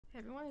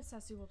Everyone, it's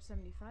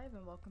SassyWolf75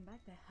 and welcome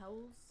back to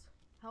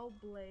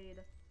HellBlade.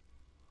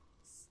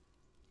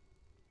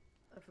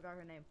 I forgot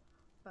her name,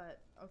 but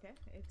okay,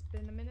 it's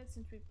been a minute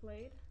since we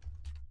played.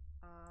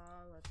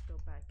 Let's go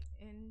back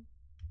into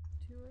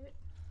it.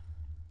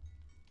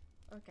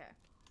 Okay,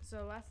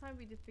 so last time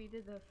we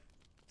defeated the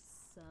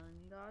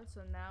sun god,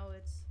 so now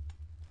it's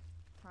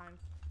time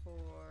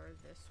for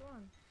this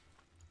one.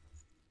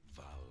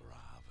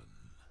 VALRAVYN,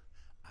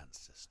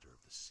 ancestor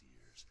of the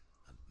seers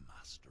and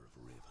master of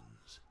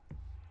ravens.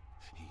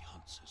 He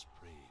hunts his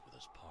prey with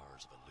his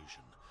powers of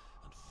illusion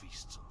and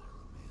feasts on their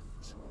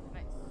remains.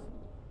 Nice.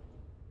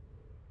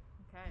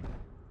 Okay.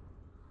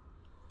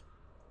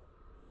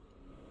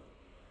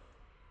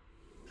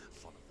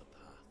 Follow the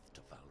path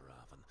to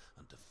VALRAVYN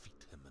and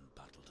defeat him in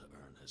battle to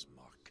earn his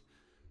mark.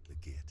 The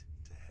gate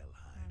to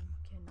Helheim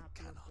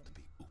cannot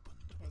be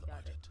opened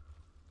without it.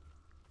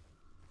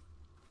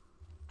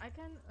 I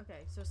can.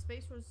 Okay, so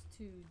space was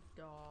to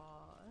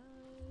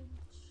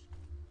dodge.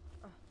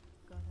 Oh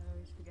god, I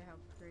always forget how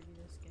pretty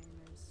this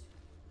game is.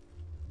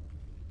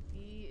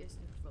 E is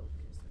to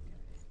focus. Okay.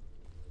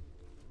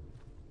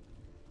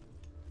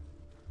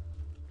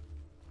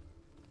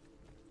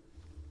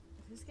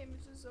 This game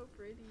is just so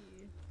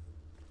pretty.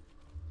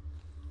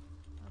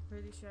 I'm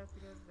pretty sure I have to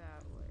go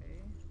that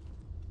way.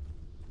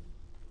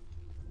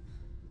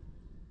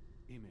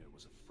 Ymir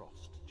was a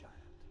frost giant,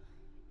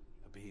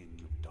 a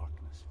being of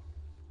darkness,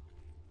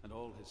 and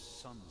all his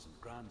sons and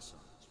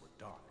grandsons were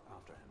dark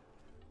after him.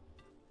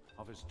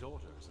 Of his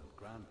daughters and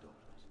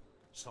granddaughters,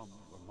 some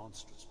were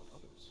monstrous, but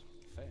others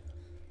fair.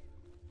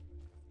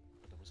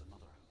 But there was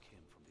another who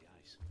came from the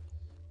ice.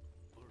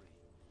 Uri.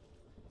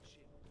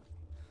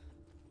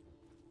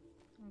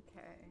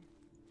 Okay.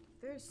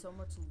 There's so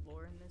much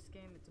lore in this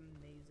game, it's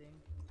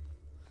amazing.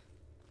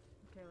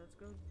 Okay, let's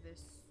go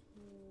this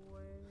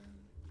way.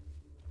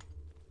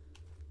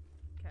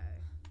 Okay.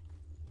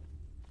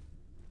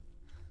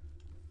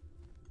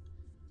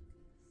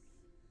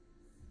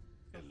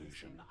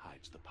 Illusion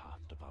hides the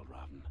path to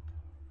VALRAVYN.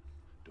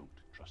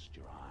 Don't trust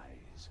your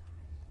eyes.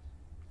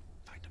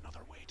 Find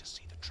another way to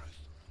see the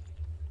truth.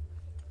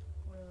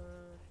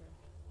 Okay.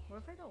 What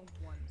if I don't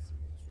want to see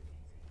the truth?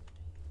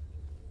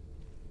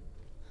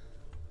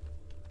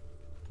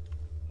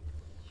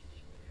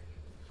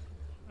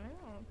 I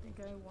don't think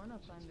I want to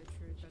find the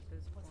truth at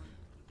this point.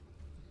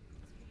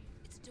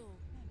 It's a door.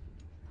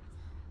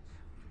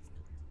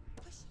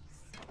 Push.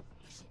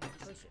 Push it.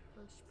 Push it.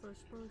 Push, push,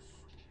 push.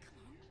 Come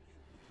on.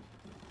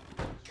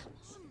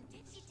 He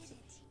did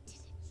it.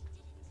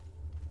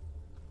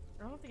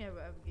 I don't think I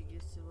would ever get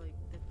used to like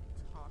the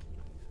talking.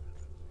 Look.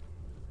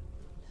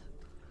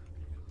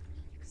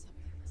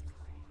 Something was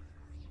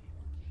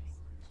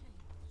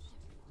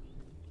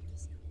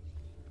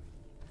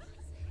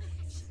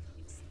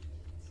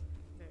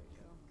There you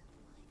go.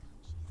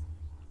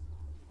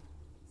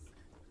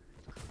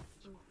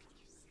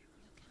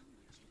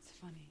 It's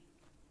funny.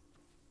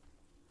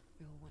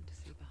 We all want to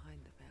see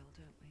behind the veil,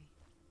 don't we?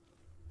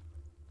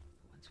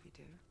 But once we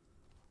do,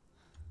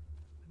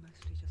 we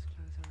mostly just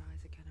close our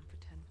eyes again and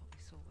pretend what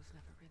we saw was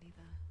never really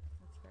there.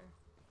 That's fair.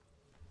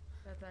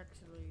 That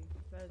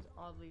is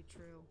oddly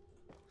true.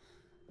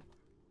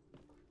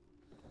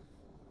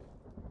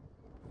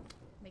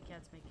 My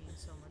cat's making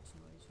so much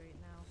noise right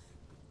now.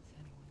 As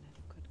anyone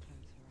never could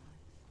close her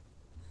eyes,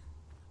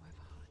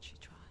 however hard she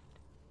tried.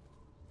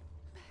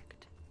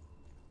 Begged.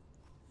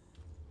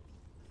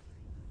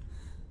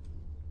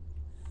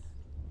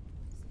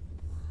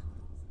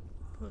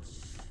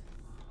 Push.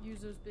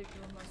 Use those big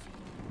girl muscles.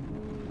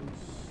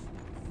 Push.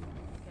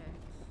 Okay.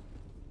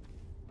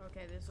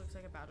 Okay, this looks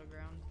like a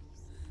battleground.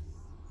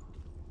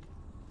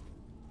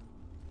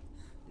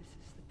 This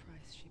is the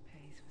price she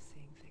pays for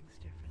seeing things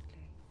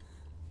differently.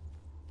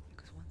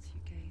 Because once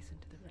you gaze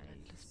into the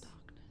relentless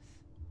darkness,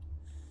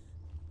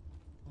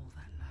 all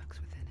that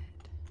lurks within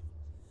it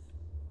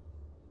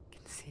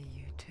can see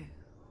you too.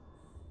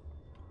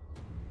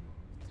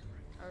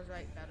 I was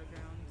right,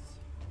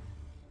 battlegrounds.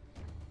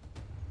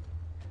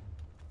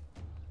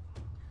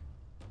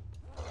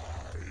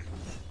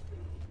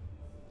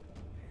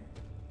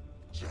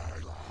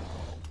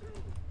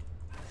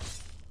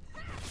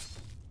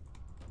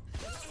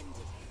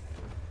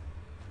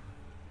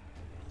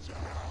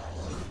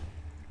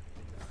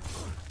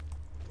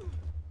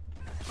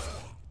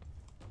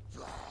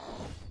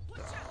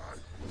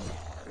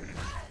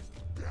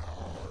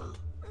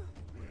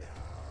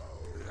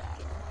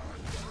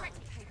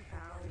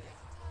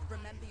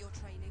 Remember your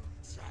training.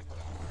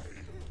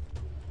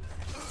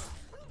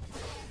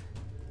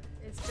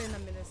 It's been a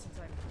minute since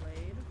I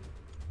played,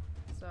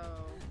 so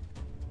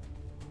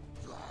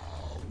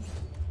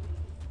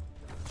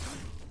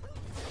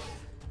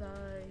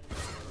die.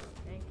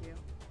 Thank you.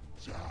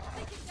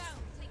 Take it down.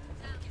 Take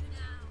it down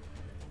now.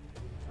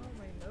 Oh,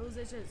 my nose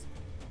itches.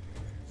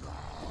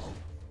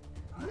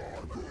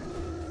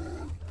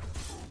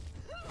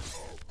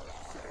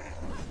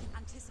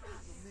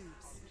 Anticipate your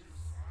moves.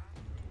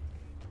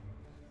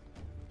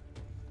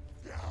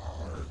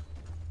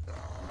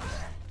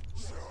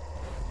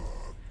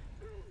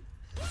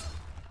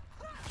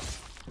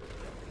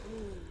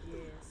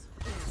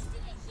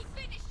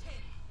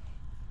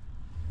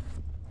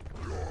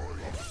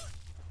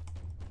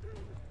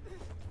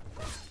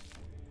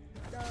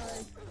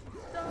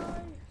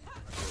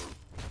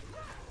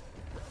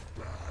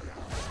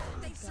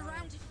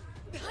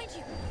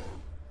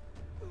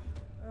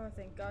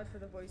 thank God for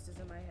the voices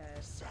in my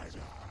head.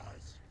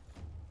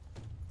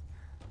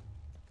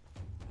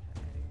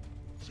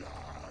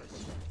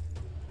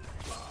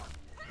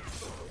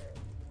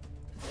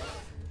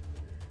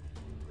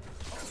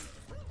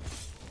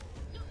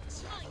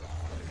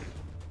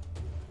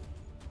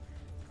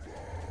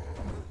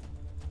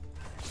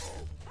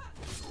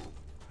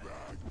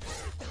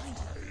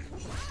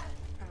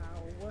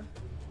 Ow.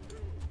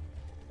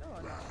 Oh,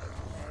 not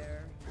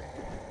there.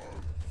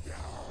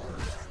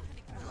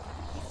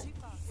 He's too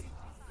fast.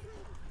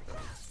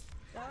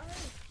 Die.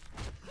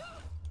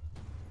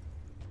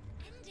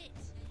 End it.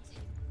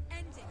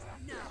 End it.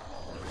 No.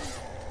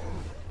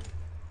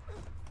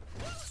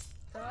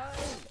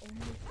 Die. Oh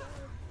my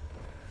God.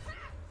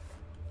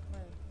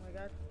 Oh my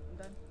God. I'm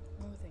done.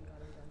 Oh, thank God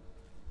I'm done.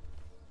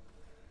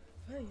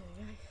 Ay, ay,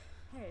 ay.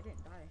 Hey, I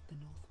didn't die. The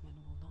Northmen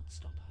will not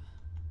stop her.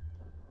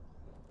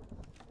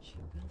 She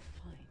will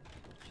find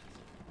what she's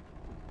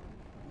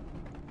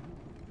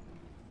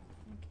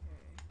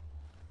Okay.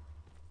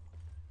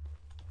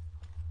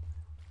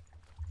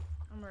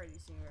 I'm already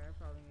seeing where I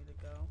probably need to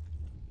go.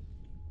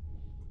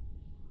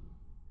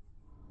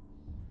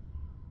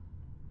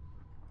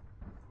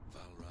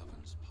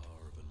 VALRAVYN's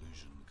power of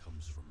illusion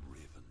comes from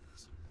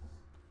ravens.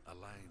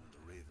 Align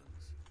the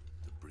ravens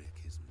to break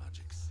his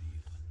magic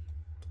seal.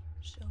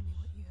 Show me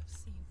what you have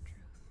seen, Truth.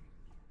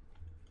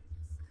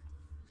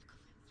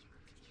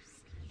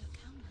 Look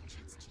how much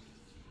it's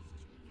changed.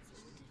 It's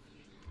all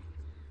different.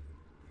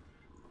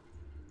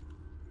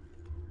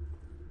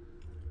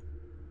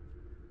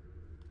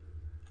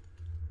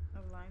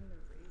 Align the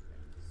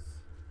ravens.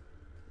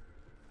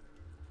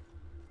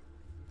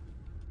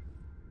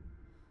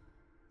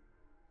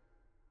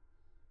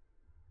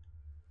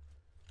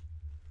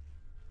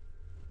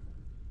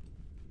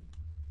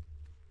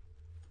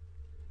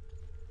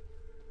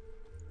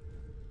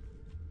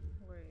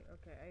 Wait,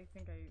 okay, I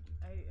think I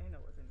know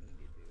what I need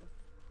to do.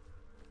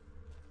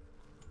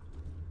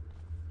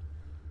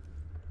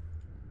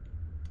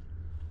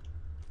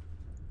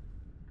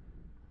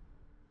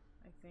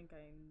 I think I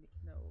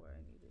know what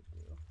I need to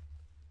do.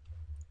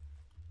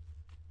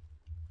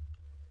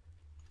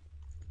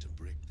 To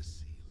break the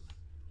seal,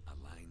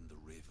 align the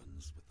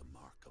ravens with the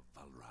mark of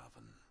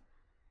VALRAVYN.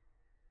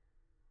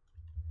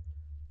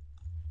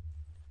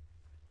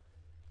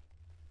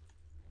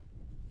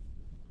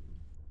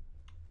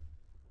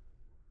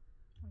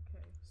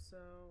 Okay, so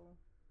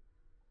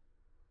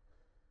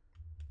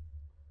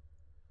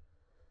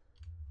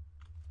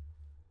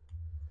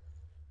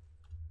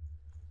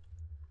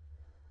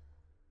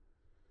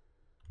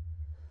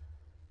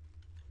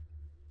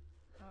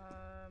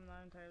I'm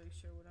not entirely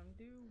sure what I'm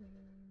doing.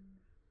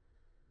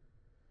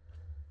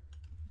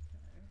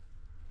 Okay.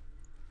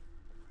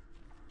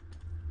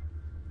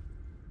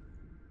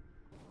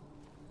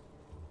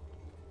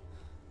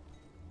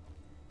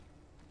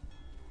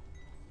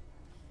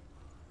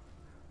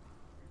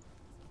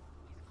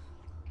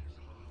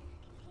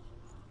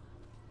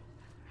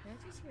 Can I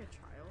just hear a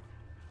child?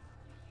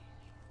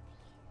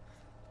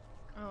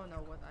 Oh no,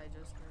 what I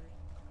just heard.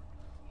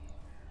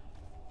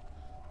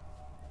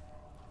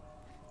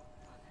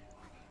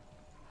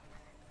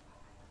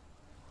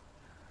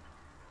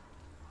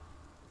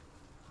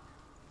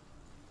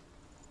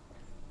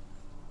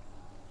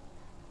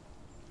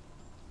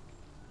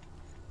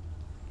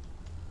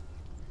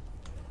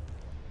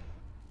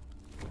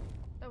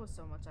 That was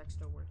so much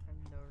extra work for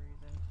no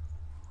reason.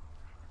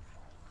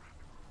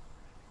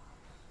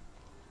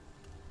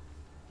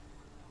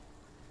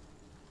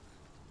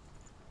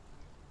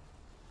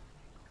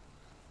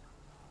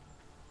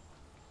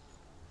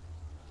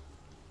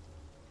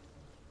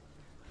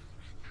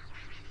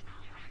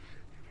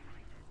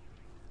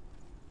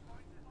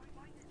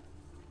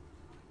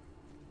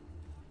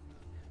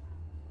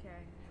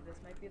 Okay, this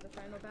might be the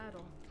final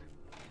battle.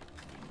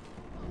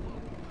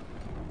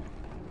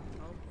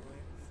 Oh boy.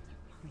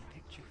 We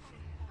picture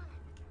fear,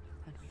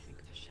 and we think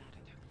of a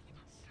shadow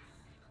movements.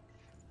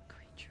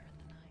 Creature in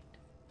the night.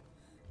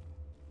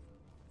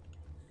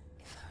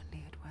 If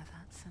only it were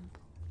that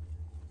simple.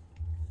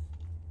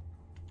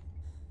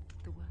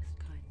 The worst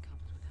kind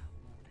comes without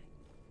warning.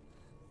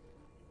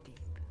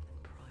 Deep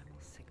and primal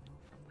signal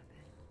from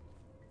within.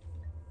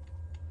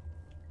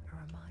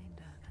 A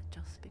reminder that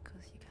just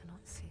because you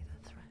cannot see the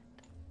threat,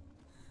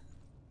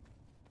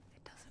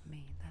 it doesn't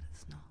mean that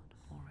it's not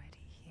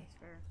already here. That's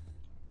fair.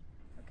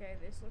 Okay,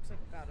 this looks like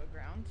a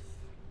battleground.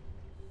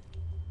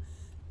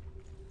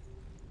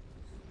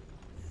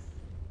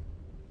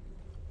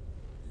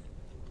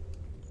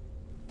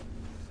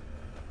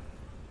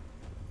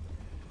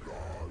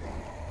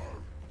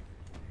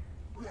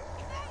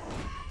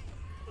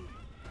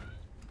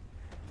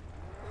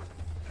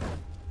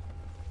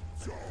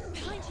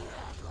 Behind you!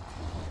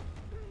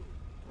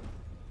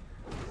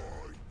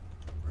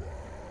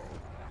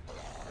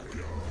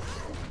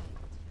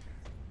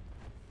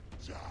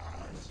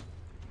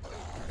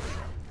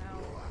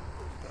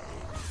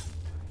 Ow.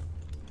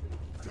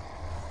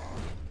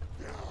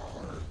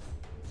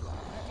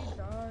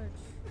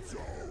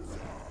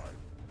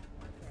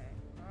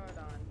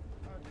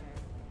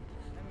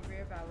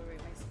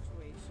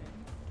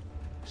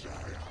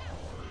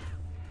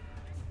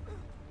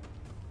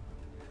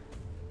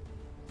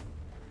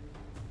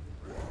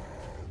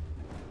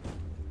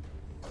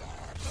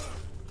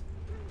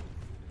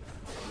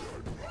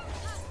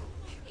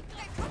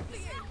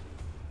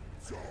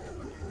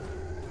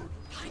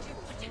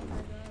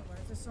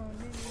 so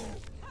many.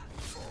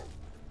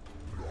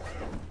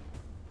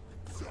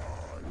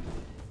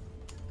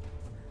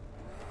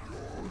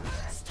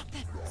 Stop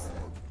them!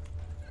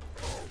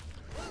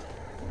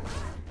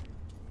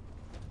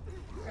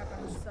 Crap,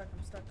 I'm stuck.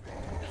 I'm stuck.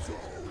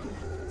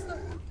 I'm stuck.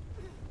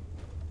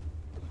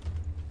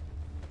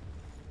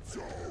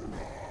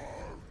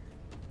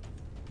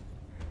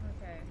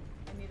 Okay,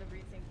 I need to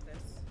rethink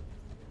this.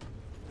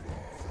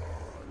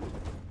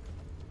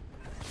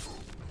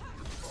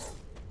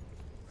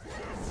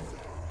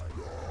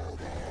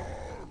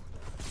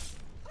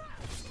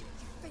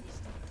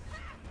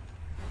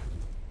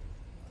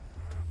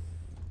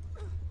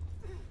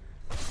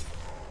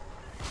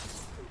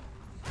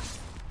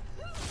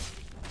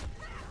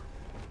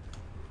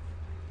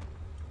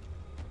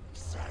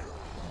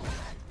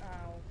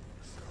 Ow.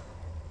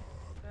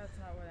 That's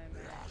not what I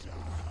meant.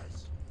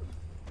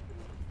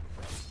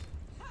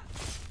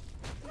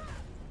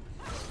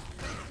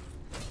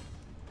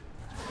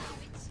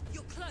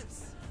 You're close!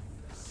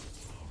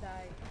 Die.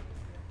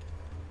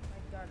 I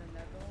got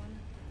another one.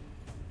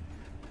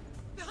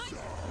 Behind you!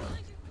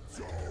 Behind you!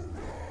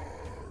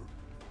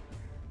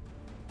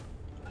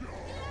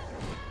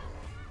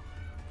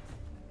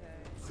 Okay.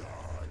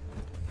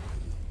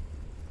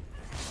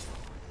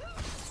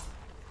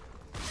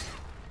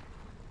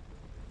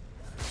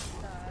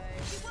 Die.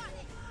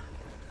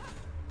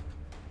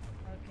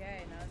 Okay,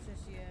 now it's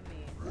just you and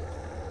me.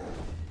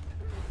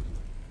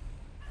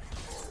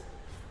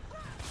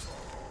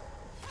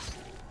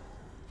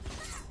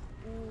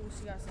 Ooh,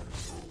 she got some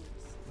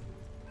boobs.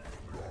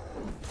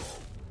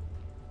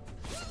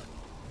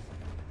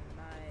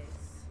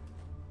 Nice.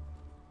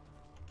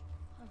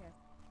 Okay.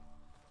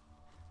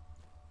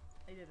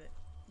 I did it.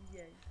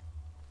 Yay.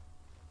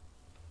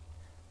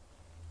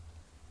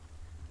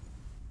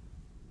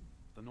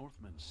 The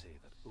Northmen say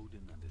that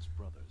Odin and his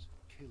brothers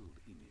killed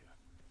Ymir,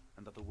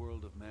 and that the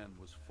world of men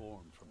was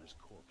formed from his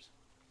corpse.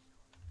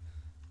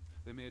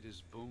 They made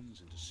his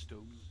bones into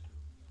stone,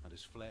 and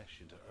his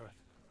flesh into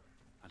earth,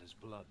 and his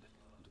blood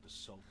into the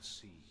salt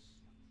sea.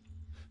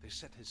 They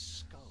set his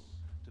skull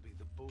to be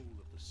the bowl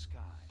of the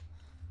sky,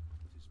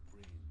 with his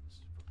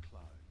brains for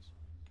clouds.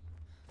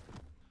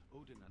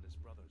 Odin and his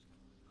brothers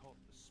caught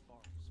the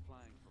sparks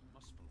flying from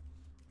Muspel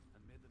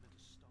and made them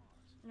into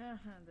stars.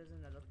 There's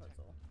another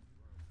puzzle.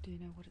 Do you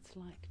know what it's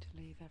like to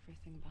leave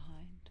everything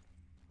behind?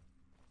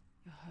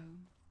 Your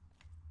home,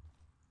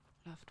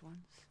 loved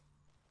ones,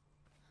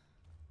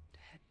 to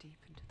head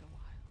deep into the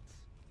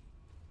wilds,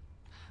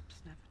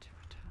 perhaps never to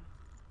return.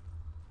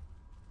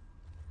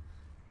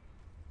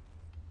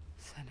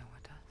 Senua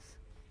does.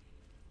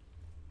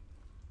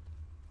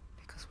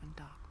 Because when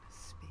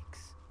darkness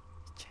speaks,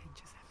 it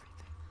changes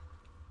everything,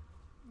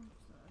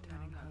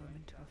 turning home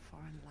into a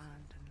foreign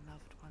land and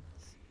loved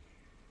ones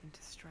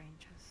into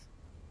strangers.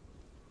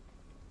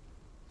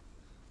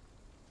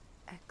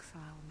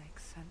 Exile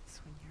makes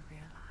sense when you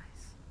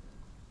realize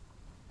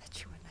that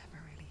you were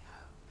never really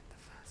home in the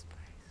first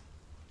place.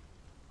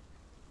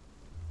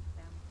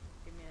 Damn.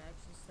 Give me an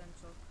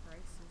existential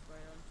crisis, why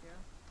don't you?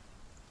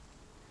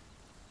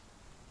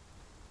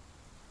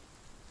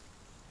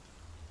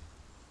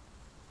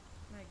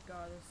 My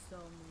god, there's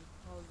so many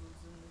puzzles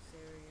in this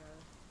area.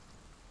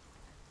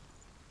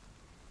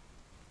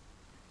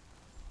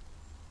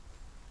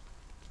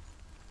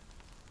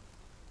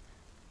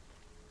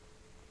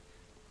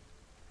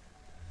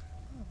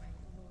 Oh my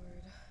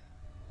lord.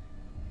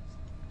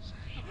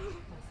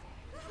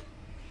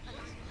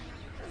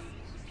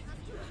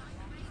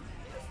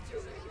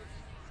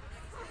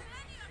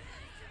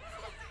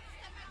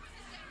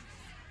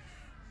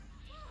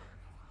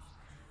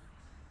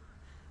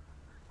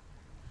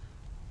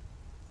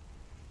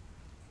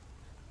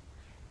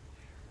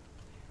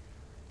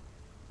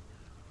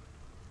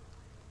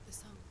 The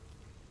song.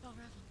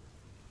 VALRAVYN.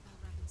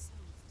 VALRAVYN's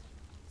song.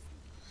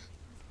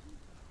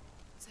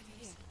 It's over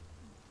here.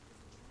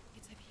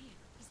 It's over here.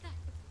 Is that?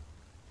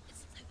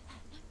 It's over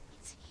there. No,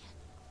 it's here.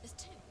 There's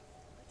two.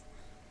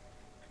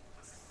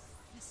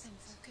 Listen,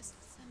 focus.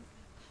 It's magic.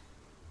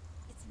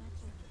 It's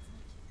magic.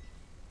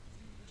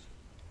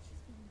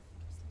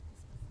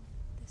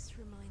 This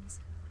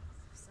reminds her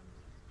of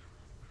something.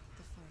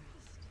 The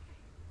forest.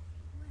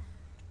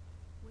 Where?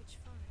 Which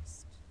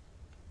forest?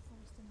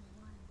 Forest in the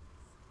wilds.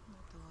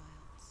 Not the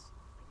wilds.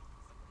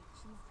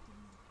 She left him.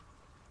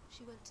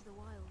 She went to the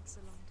wilds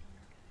a long time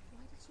ago.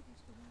 Why did she go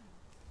to the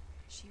wilds?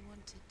 She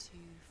wanted to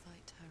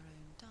fight her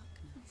own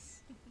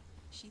darkness.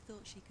 She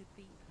thought she could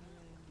beat her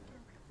own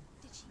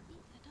darkness. Did she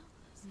beat her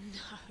darkness?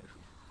 No.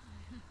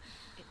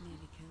 It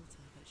nearly killed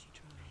her, but she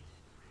tried.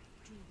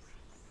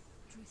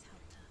 Druth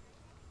helped her.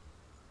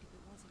 If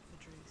it wasn't for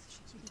Druth,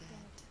 she'd be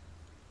dead.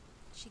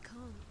 She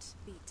can't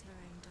beat her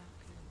own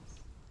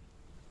darkness.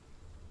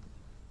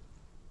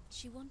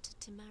 She wanted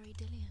to marry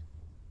Dillion.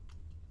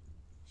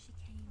 She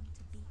came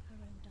to beat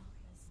her own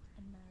darkness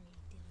and marry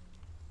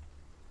Dillion.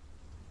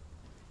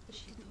 But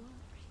it didn't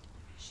work.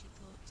 She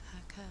thought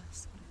her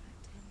curse would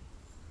affect him.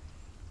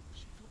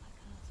 She thought her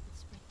curse would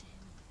spread to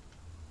him.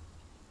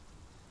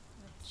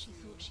 She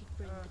thought she'd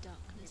bring the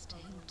darkness to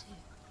him too.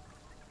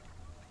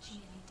 She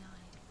nearly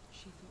died.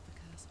 She thought the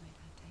curse made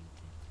her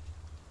tainted.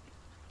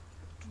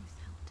 Ruth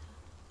helped her.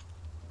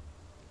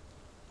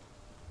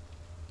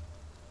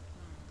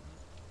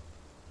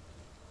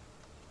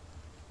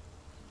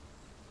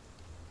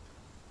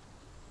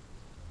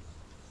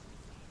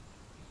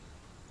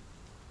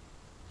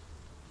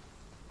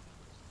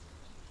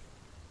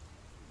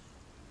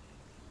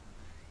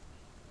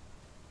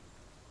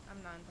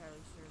 I'm not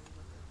entirely sure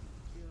what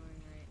they're doing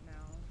right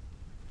now.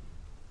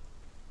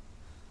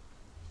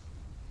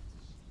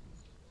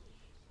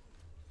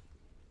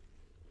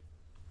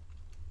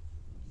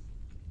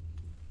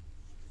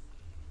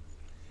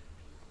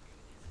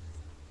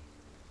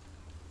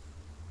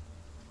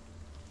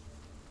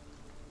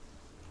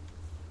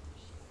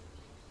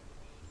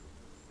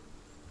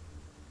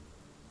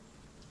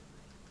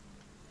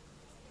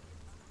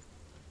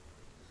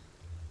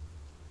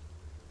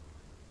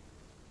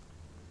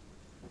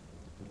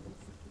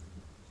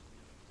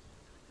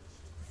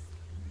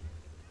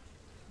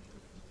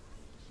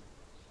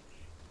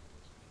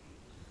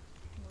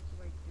 What do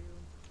I do?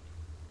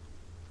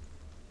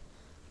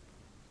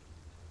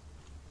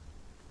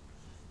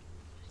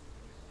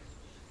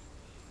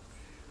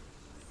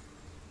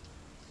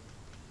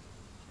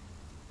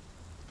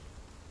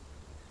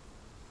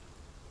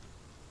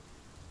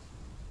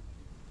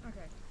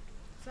 Okay,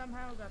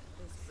 somehow got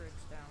this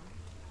bridge down.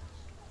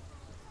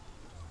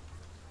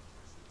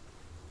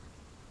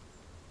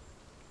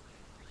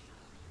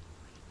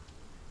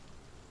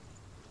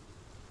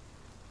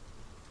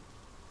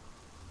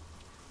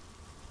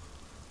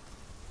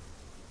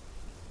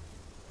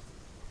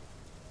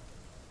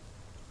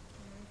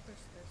 Let me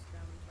push this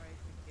down before I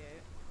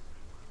forget.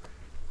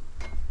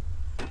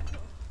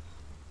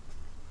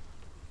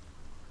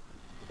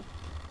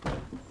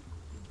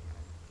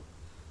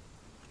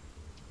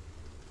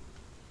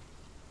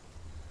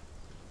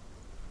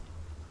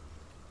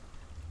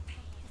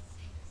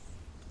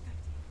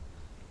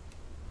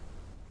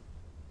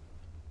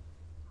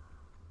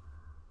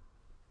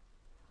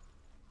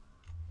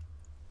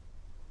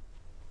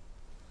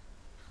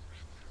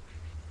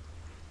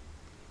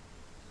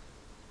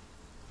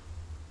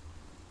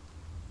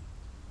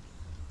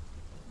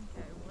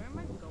 Okay, where am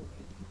I going?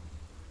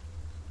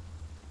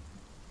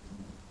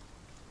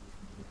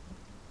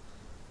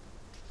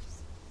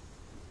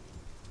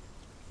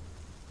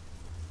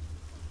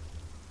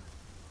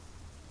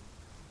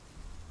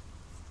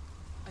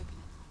 Open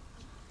it.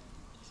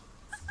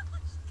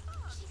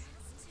 She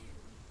has to.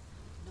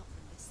 Not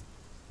from this side.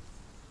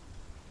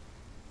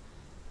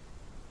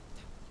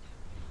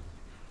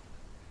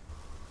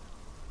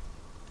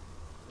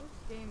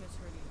 This game is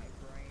hurting my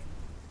brain.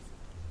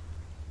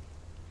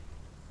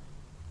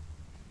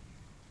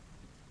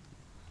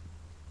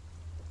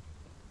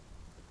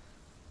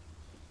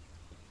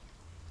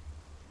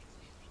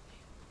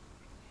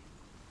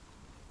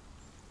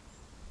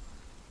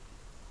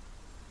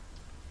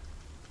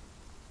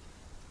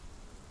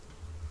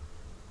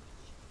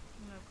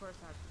 And of course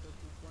I have to go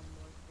do one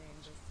more thing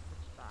just for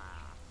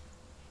that.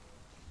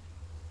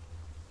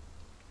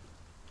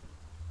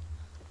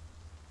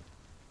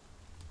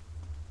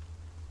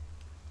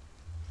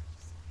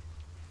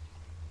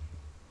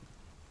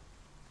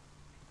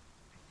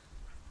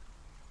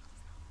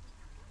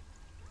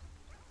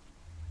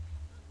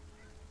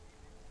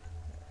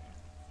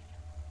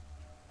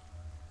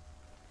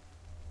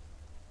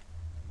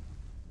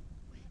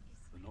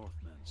 The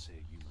Northmen say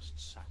you must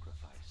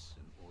sacrifice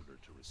in order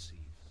to receive.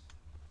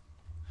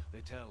 They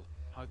tell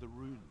how the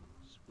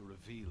runes were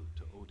revealed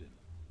to Odin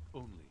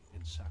only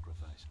in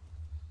sacrifice.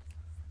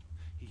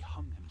 He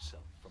hung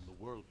himself from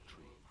the world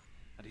tree,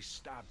 and he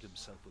stabbed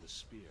himself with a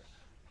spear,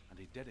 and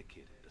he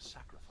dedicated the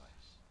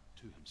sacrifice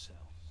to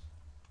himself.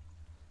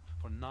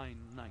 For 9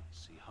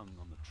 nights he hung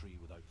on the tree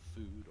without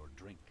food or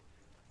drink,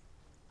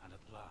 and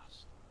at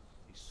last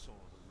he saw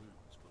the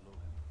runes below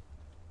him.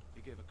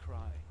 He gave a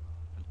cry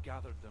and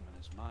gathered them in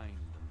his mind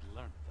and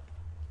learnt them.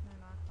 Can I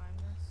not climb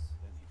this?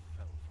 Then he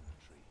fell from the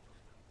tree.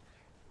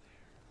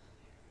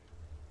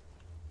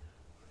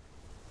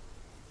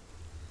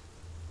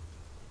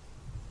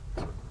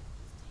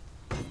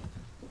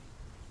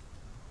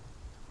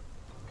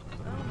 I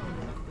don't know what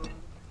I'm doing.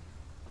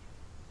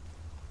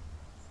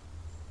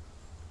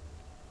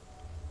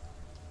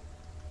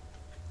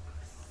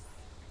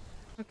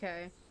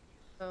 Okay,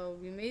 so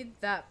we made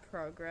that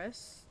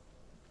progress.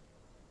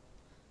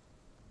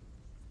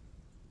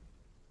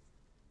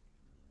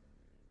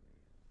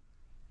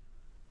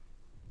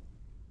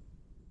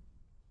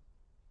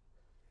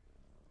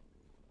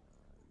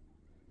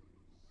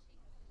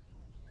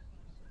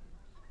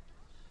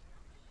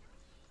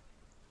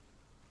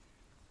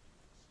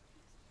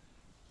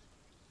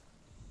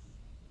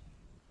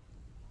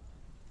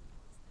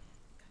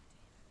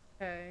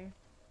 Okay.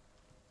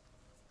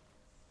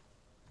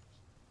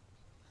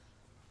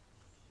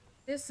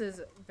 This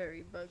is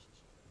very buggy.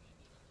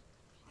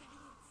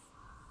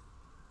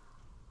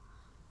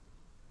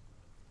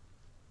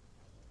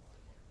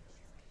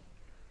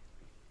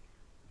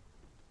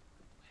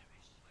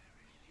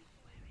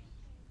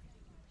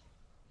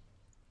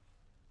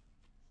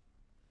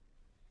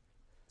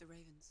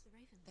 ravens. The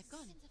ravens. They've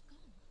gone. Ravens have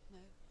gone.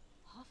 No,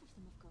 Half of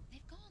them have gone.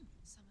 they've gone.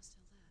 Some are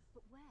still there.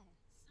 But where?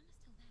 Some are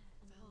still there.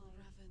 And why?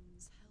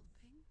 VALRAVYN's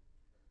helping?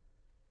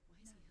 Why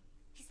is he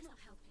helping? He's not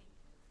helping.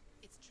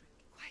 It's a trick.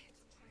 Quiet.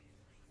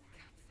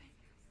 Can't think.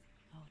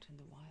 Out in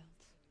the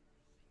wilds,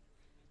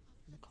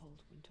 in the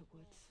cold winter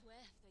woods, Where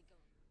have they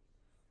gone?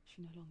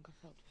 she no longer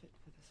felt fit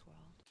for this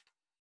world.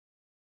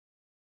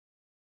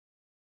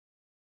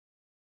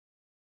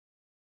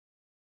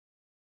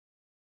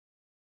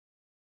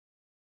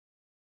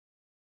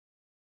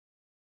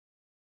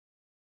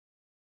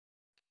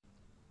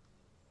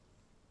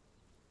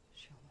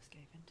 She almost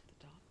gave in to the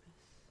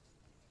darkness.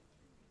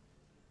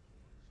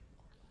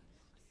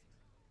 Almost.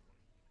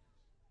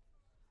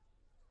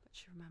 But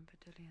she remembered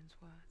Dillian's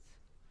words.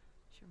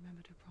 She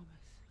remembered her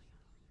promise.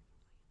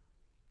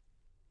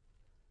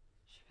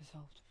 She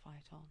resolved to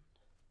fight on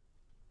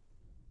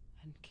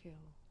and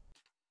kill.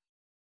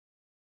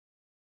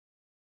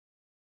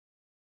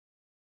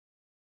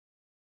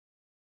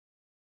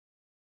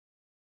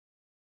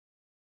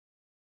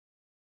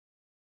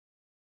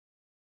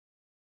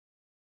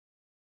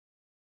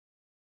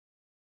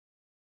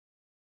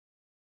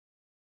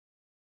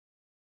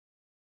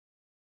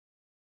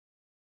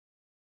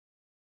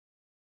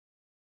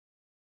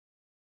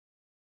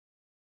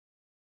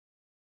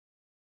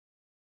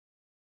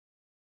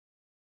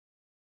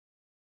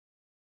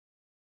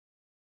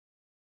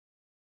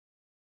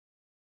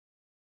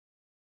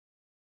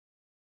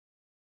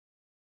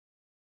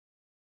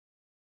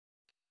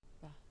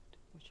 That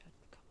which had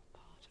become a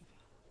part of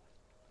her.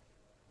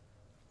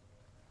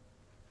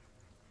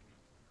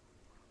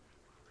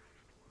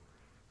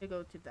 I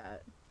go to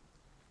that.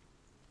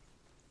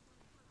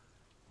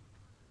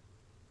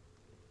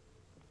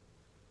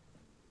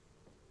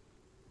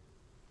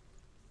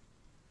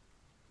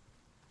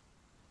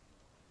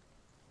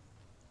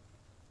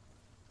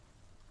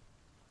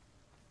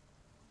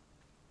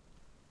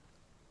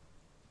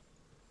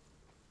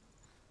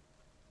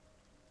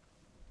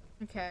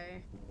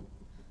 Okay.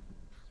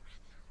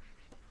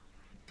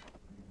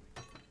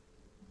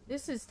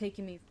 This is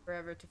taking me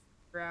forever to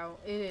figure out.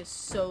 It is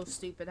so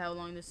stupid how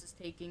long this is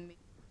taking me.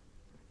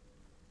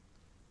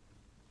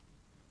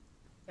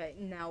 Okay,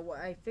 now what?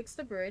 I fixed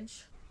the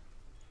bridge.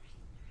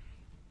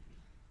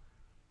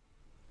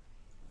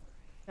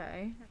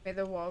 Okay, I made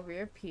the wall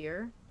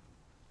reappear.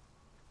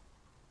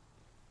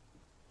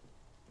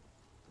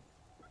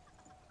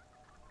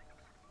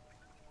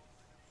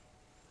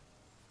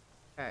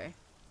 Okay.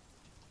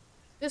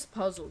 This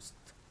puzzle's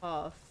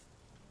tough.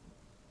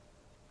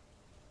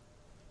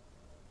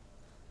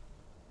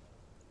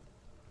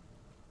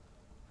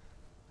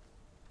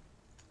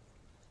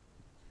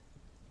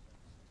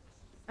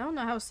 I don't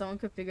know how someone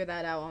could figure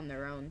that out on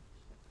their own.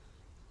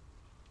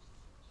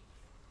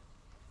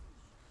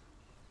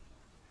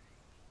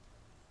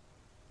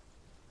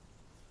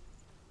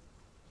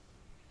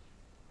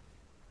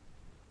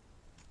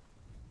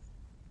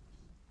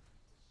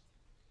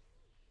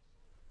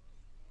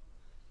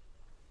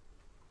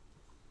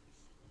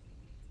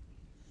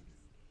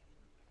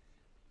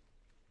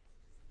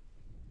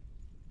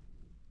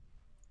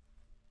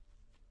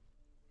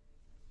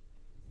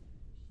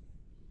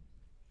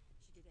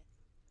 She did it.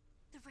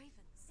 The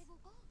ravens. They've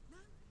all gone. No.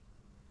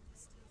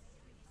 There's still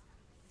three.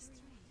 There's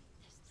three.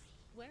 There's three.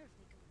 Where have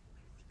they gone? Where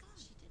have they gone?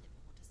 She did it,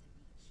 but what does it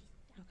mean?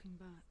 Looking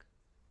back,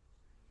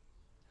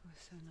 it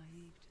was so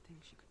naive to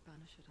think she could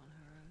banish it on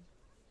her own.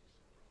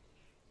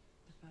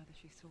 The further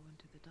she saw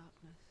into the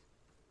darkness,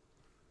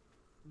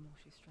 the more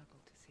she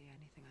struggled to see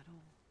anything at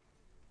all.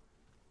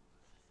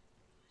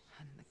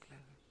 And the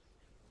glow,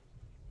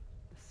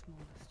 the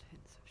smallest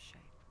hints of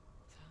shape,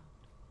 sound,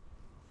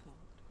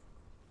 thought,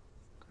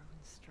 grow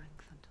in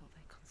strength until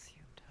they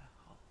consumed her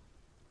whole.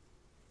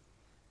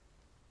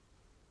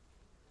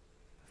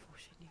 Before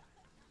she knew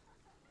it,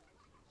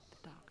 the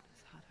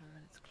darkness had her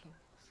in its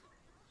claws.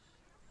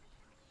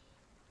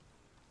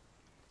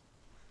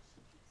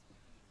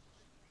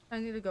 I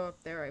need to go up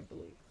there, I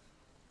believe.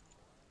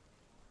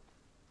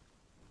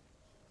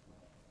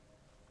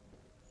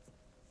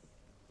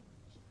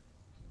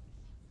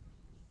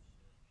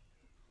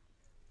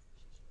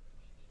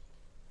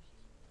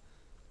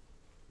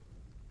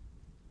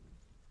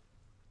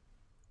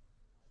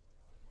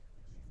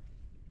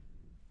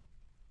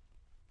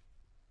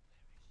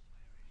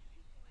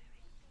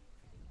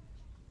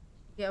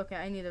 Yeah, okay,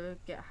 I need to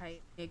get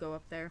height. I need to go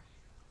up there.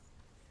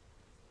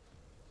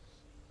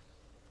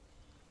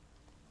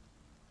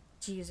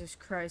 Jesus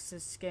Christ,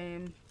 this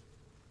game.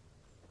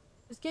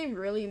 This game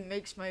really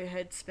makes my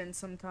head spin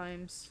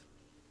sometimes.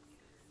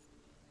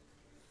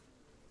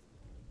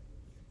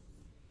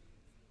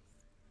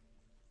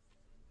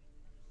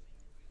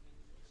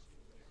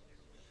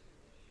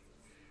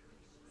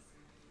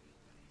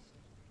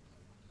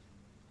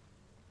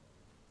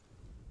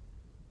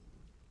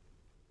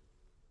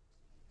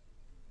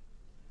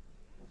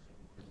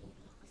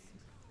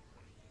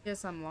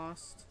 Yes, I'm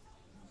lost.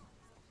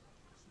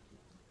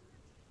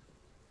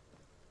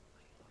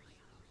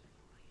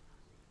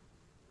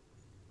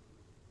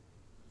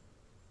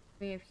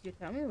 I mean, if you could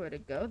tell me where to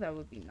go, that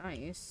would be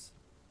nice.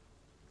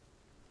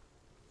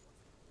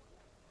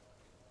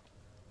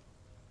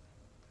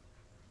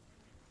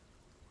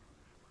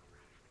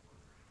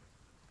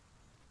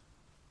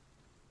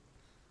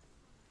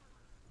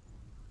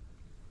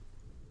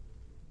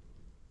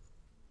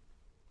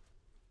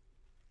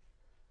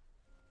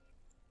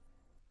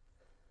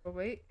 Oh,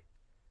 wait.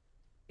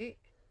 Wait.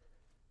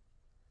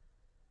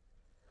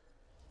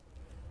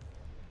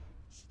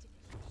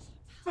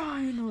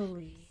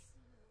 Finally!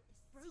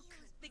 Broken.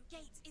 The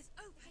gate is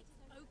open.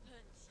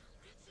 Open.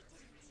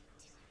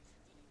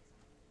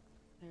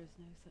 There is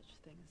no such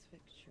thing as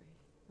victory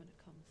when it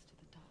comes to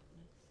the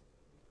darkness.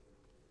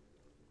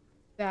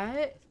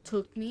 That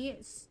took me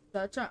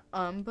such an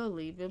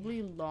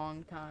unbelievably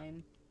long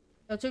time.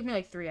 That took me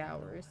like 3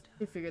 hours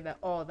to figure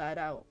all that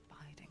out.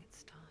 Biding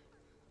its time.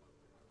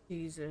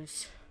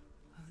 Jesus.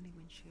 Only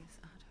when she is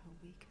at her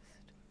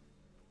weakest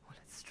will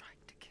it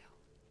strike to kill.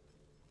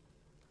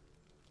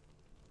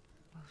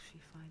 Will she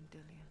find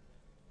Dillian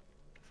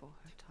before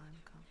her time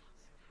comes?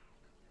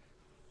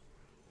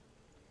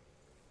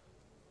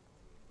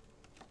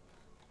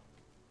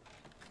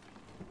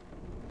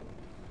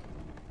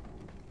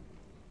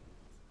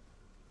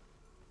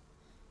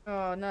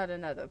 Oh, not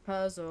another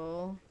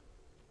puzzle.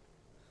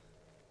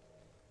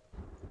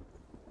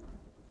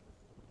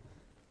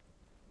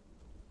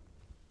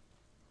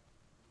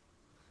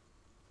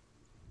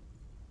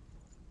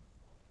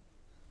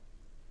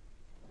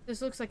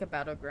 This looks like a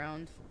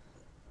battleground.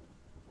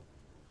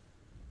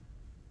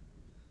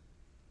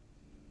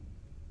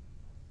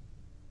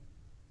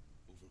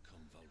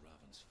 Overcome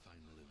VALRAVYN's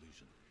final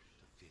illusion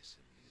to face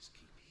him in his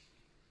keep.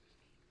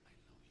 I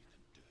know you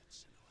can do it,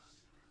 Senua.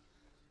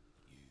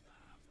 You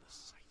have the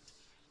sight.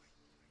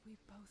 We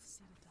both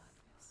see the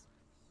darkness.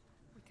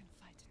 We can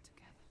fight it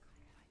together.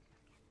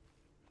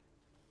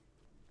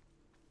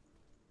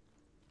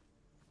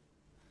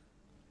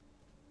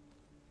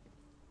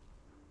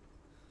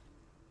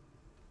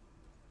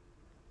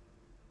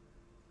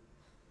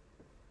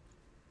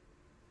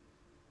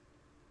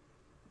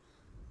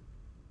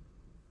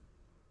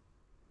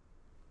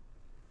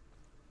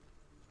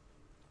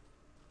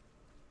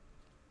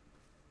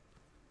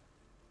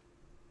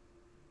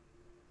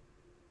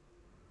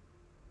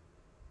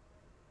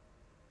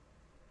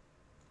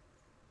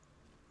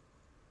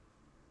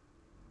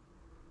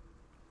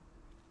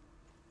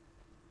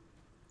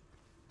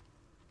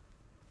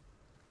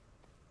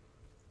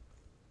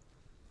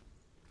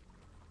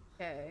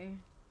 Okay.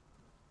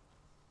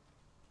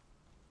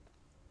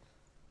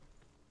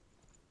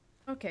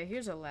 Okay,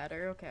 here's a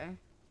ladder, okay.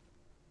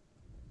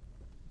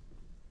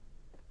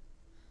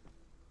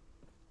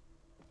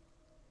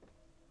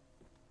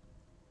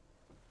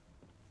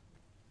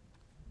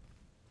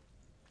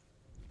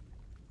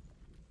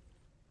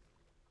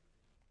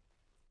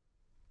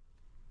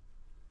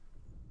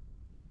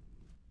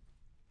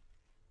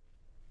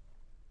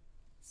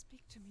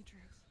 Speak to me,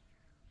 Druth.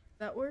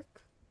 That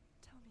work?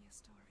 Tell me a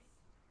story.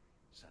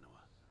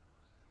 Senua,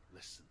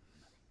 listen.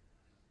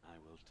 I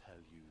will tell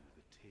you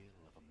the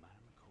tale of a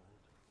man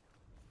called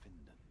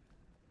Findan.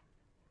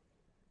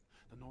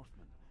 The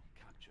Northmen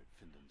captured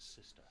Findan's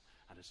sister,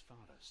 and his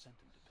father sent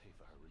him to pay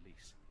for her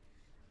release.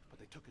 But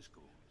they took his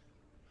gold,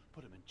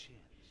 put him in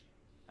chains,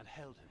 and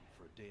held him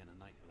for a day and a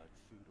night without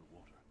food or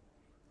water.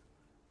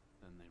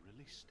 Then they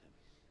released him.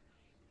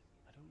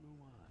 I don't know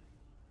why.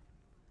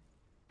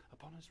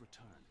 Upon his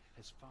return,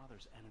 his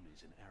father's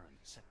enemies in Erin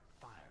set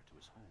fire to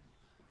his home.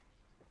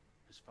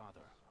 His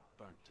father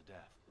burnt to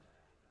death,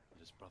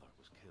 and his brother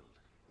was killed.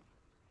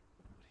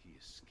 But he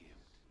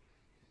escaped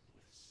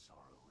with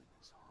sorrow in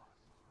his heart.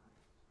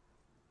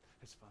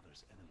 His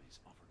father's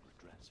enemies offered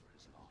redress for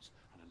his loss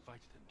and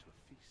invited him to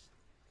a feast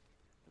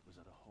that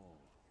was at a hall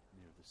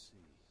near the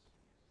sea.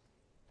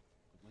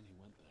 But when he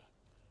went there,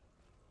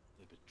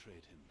 they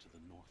betrayed him to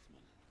the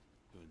Northmen,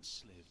 who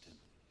enslaved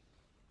him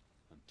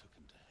and took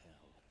him to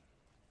hell.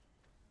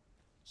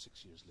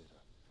 6 years later,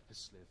 his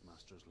slave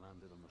masters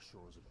landed on the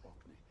shores of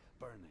Orkney,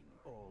 burning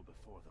all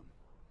before them.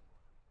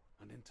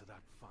 And into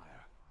that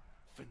fire,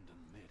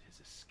 Findan made his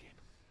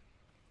escape.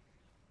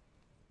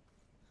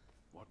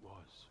 What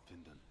was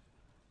Findan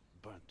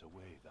burnt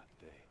away that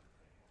day.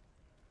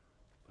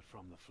 But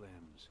from the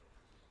flames,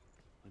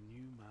 a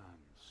new man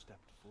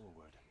stepped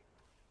forward,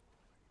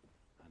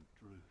 and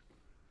Druth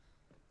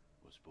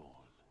was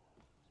born.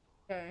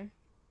 Okay.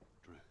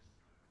 Druth.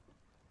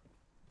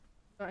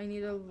 So I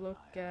need to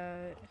look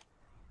at...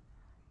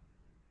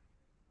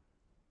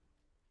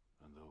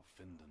 And though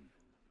Findan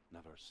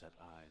never set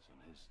eyes on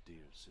his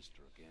dear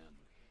sister again,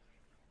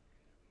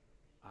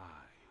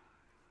 I,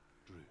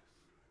 Druth,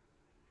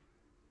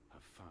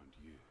 have found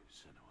you,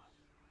 Senua.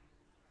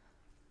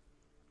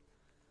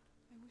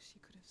 I wish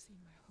you could have seen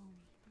my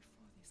home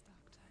before these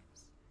dark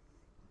times.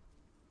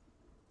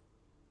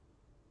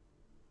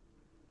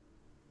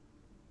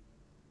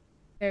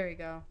 There we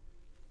go.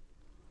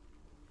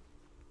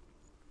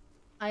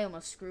 I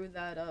almost screwed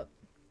that up.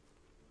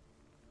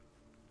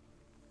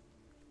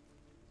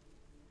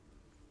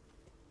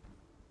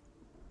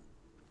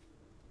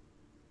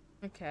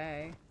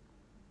 Okay.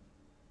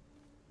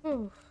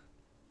 Whew.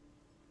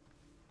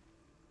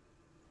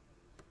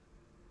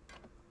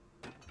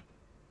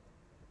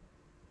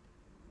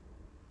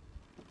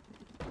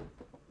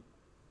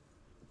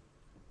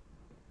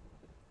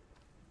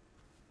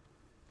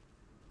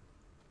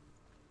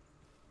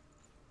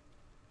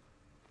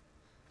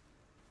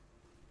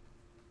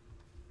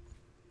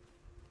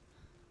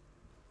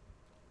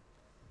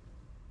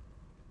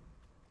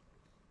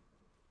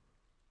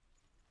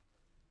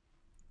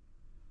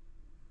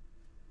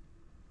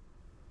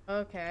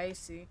 Okay, I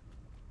see.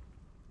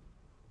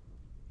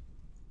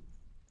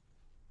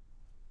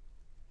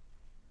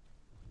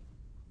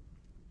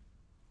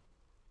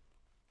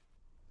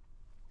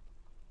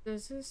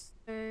 Does this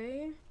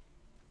say?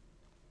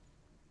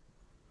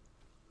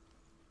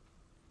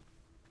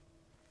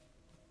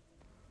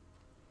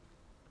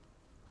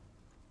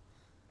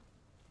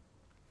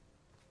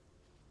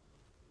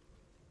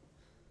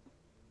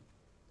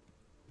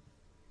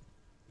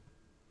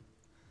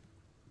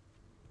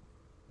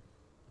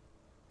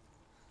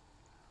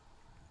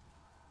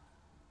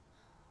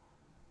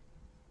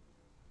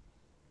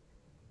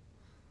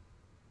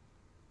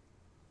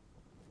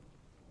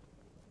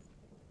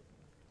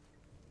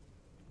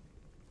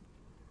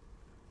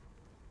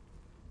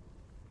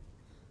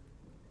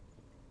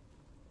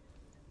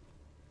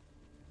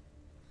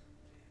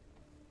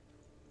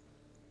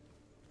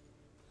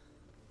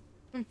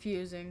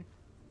 Confusing.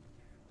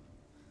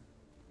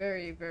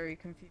 Very, very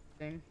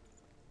confusing.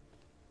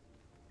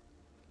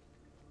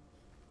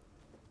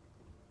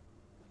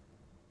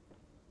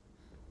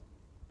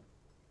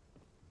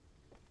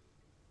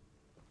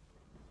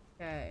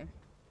 Okay.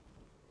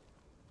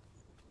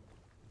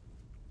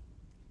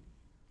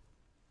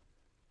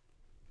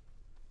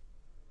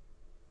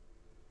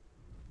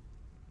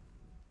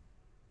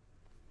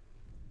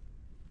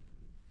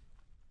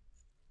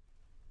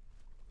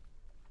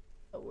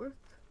 That work?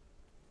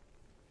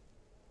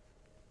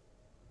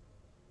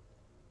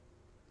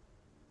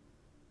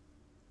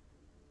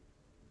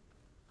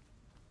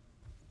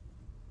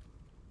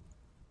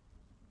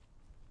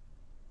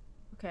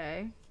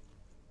 Okay.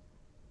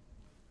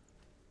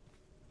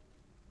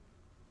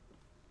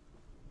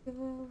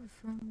 Go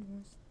from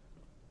this.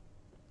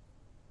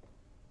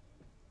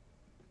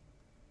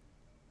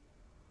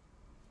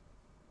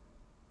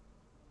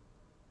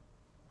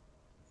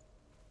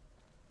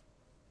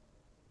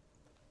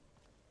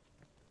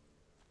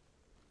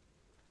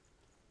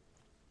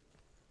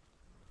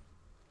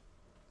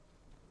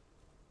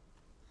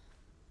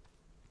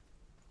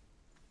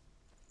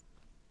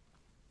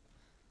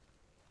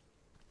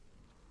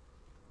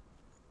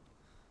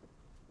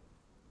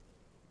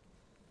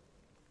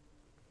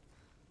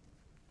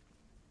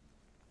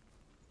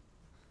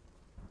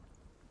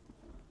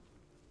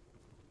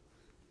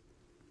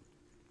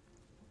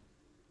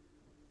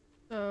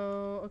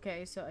 So,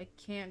 okay, so I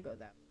can't go that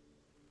way.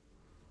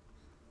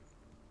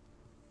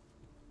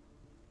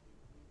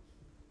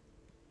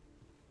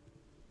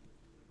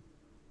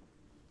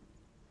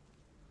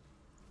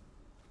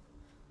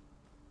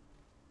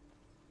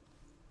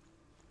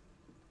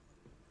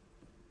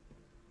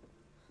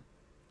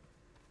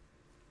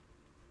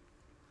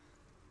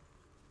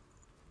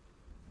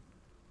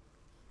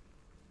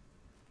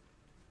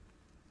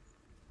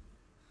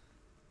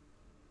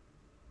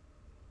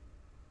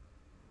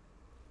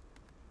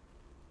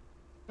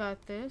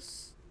 Got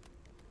this.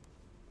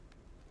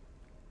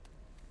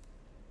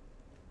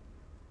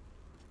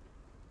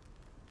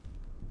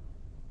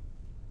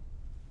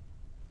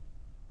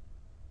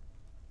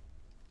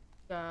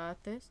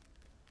 Got this.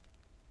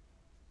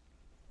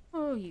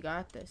 Oh, you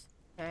got this.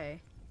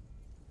 Okay.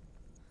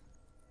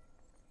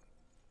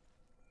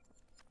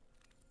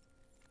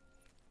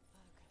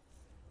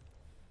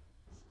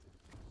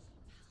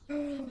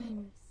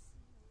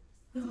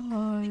 The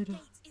God. gate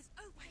is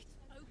always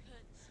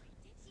open.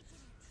 It's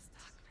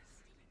darkness.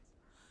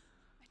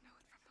 I know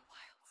it from the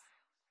wilds.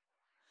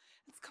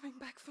 It's coming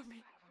back for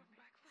me.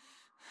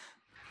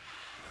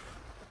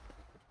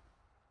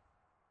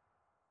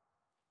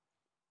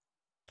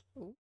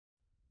 Oh.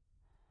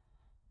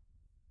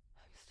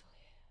 Are you still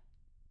here?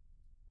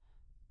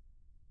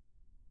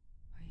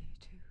 Are you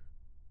too?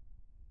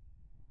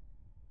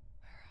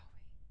 Where are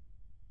we?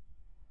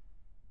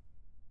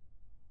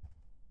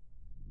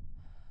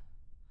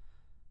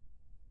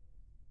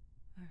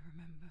 I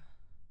remember.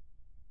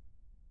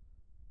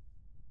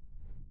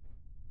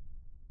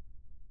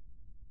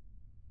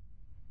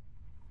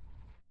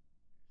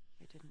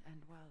 It didn't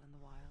end well in the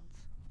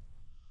wilds.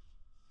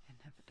 It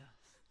never does.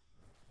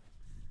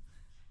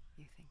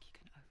 You think you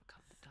can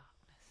overcome the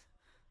darkness,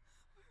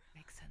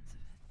 make sense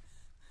of it,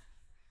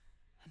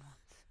 and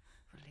once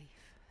relief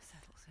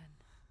settles in,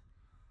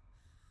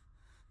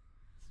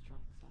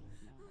 strikes out of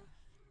nowhere,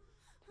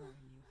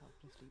 throwing you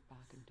helplessly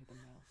back into the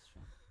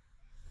maelstrom,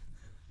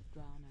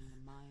 drowning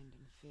the mind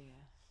in fear,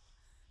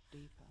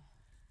 deeper,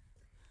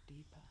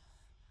 deeper,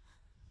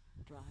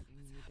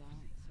 dragging you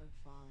down so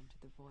far into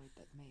the void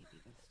that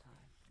maybe this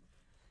time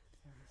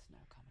there is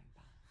no coming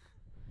back.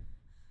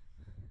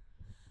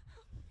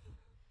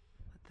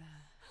 But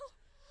there,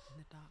 in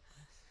the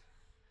darkness,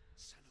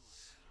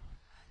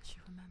 and she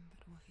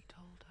remembered what he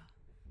told her.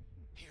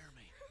 Hear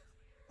me.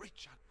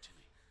 Reach out to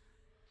me.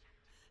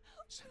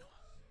 Senua,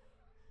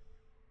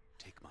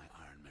 take my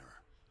iron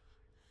mirror.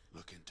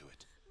 Look into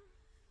it,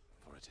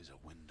 for it is a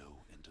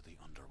window into the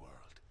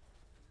underworld.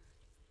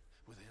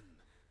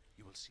 Within,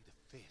 you will see the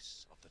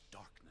face of the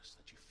darkness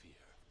that you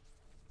fear.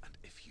 And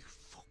if you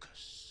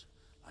focus,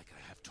 like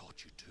I have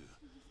taught you to,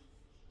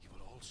 you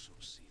will also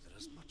see that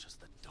as much as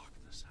the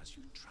darkness has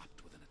you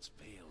trapped within its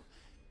veil,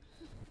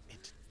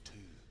 it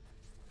too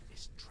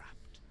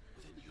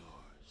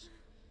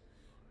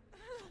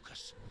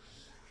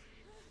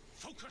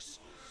Focus!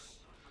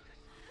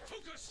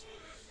 Focus!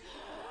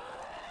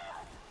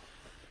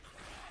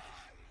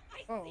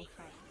 Oh, I see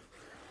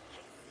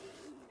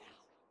you now.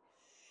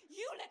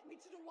 You led me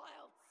to the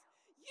wilds.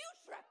 You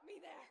trapped me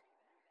there.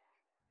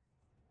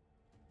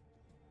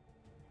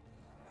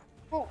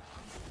 oh.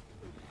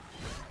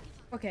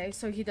 Okay,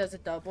 so he does a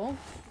double.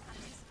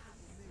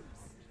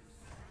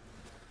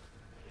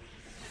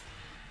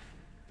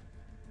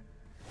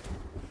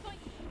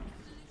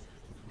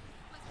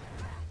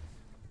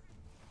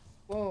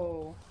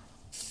 Whoa.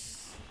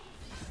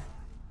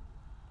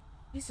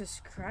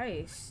 Jesus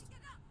Christ.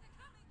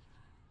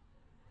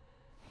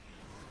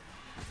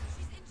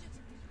 She's injured.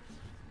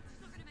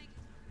 She's not gonna make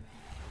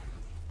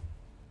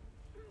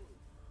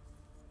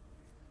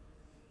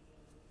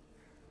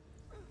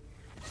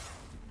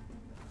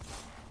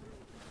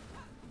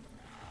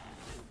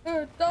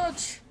it.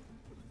 Dodge!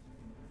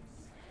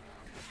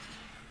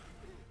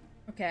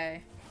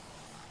 Okay.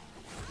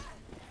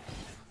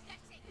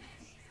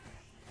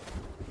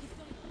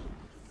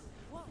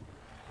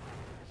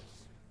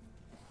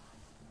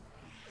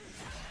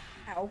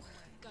 Ow.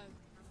 Go.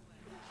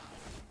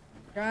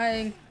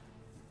 Trying.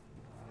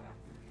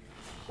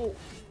 Oh.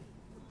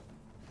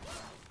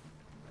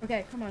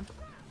 Okay, come on.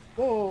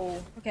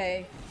 Whoa.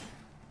 Okay.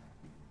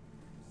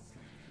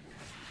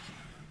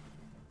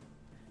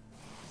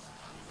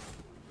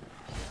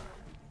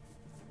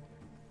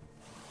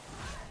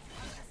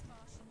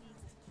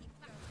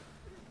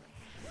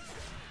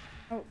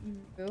 Oh,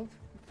 move.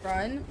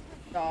 Run.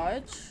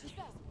 Dodge.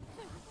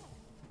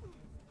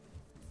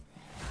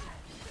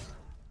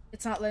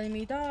 It's not letting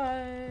me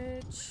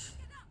dodge.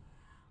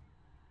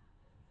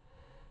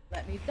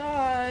 Let me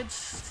dodge.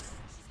 She's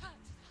hurt.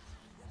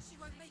 She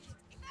won't make it.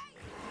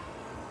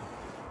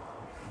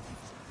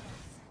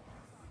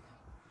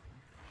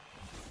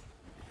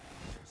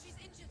 She's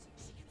injured.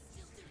 She can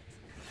still do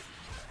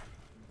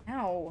it.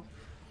 Ow.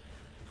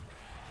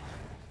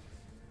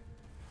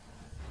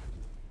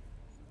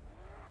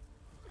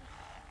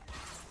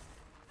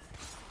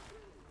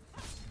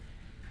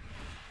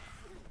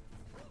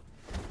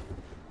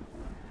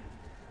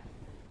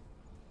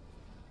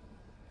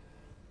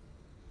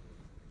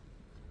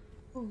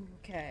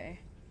 Okay.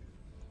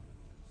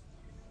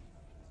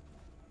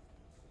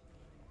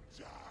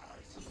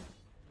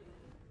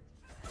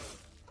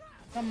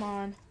 Come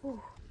on.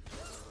 Whew.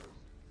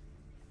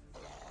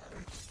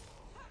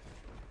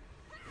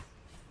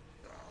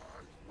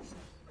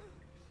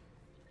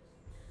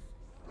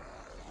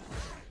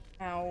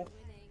 Ow.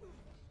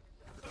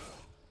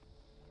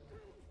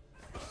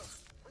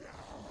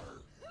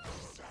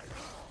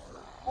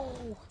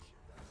 Oh.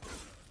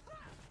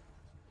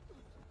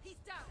 He's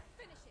down.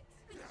 Finish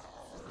it.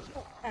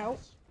 Oh, ow.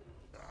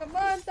 Come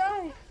on,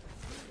 die.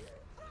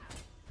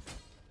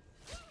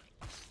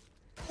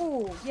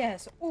 Oh,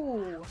 yes.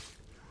 Oh.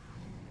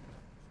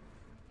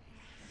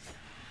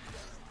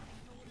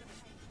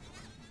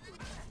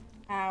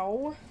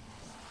 Ow.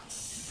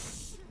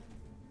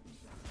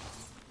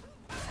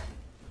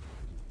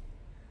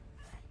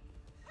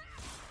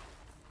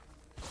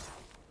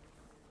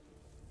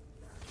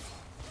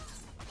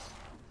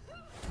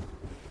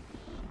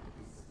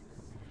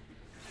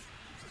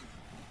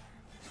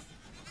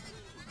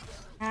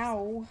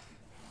 Ow.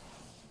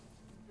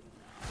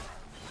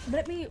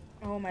 Let me,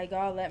 oh my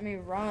god, let me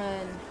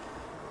run.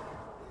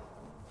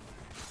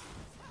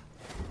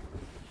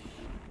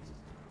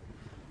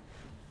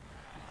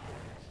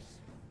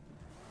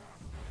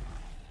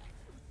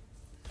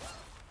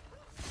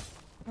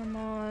 Come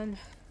on.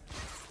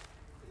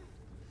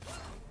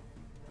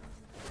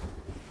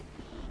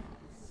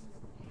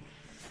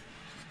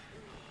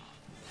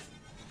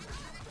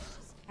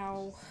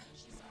 Ow.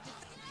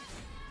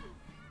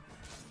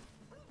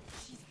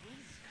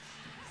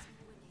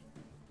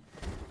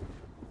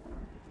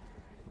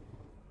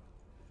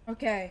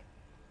 Okay.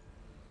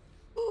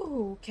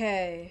 Ooh,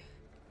 okay.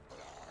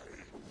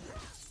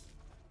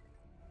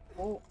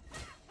 Oh.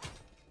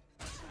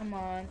 Come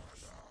on.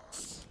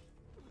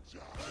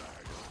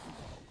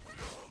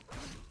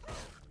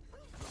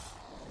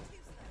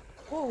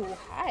 Oh,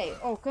 hi.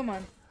 Oh, come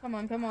on. Come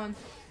on, come on.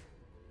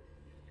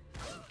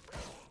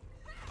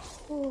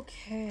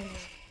 Okay.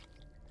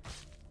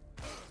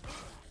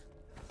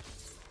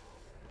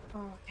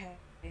 Okay.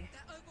 They're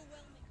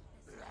overwhelming.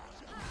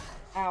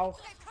 Ow.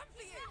 They've come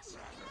for you.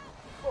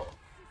 Oh.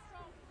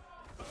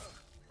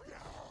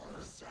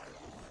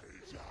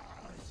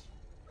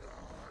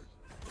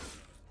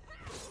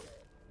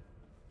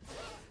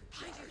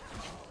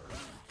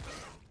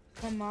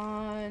 Come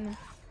on.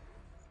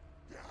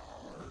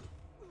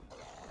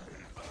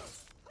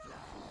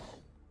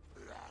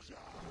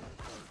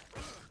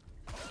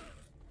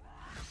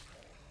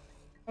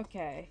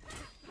 Okay.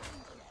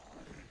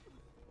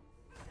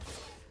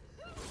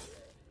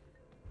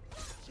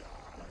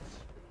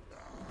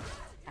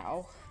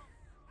 Ow.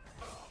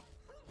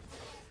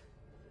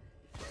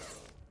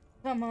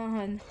 Come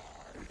on.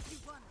 You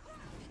won.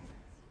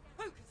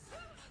 Focus.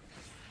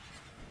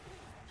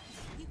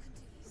 You can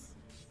do this.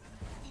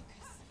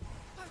 Focus.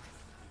 Focus.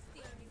 It's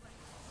the only way.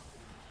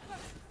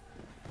 Focus.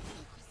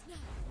 Focus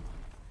now.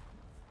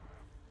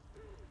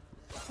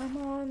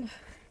 Come on.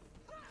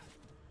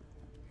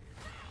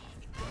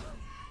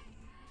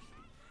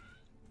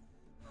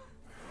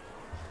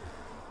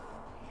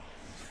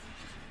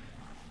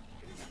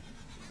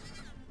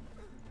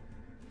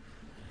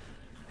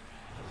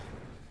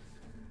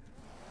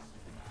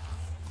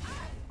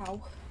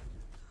 Ow.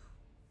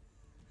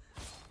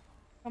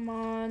 Come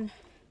on.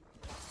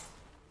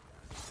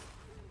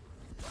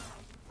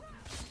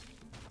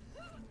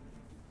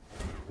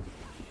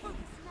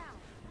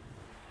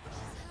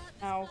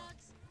 Ow.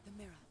 The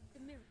mirror. The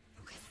mirror.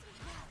 Focus.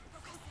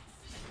 Focus.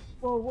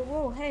 Whoa, whoa,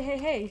 whoa. Hey, hey,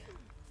 hey.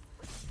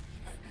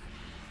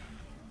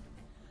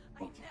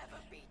 I never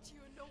beat you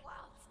in the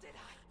wilds, did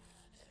I?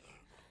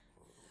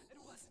 It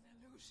was an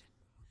illusion.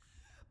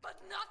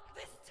 But not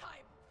this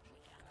time!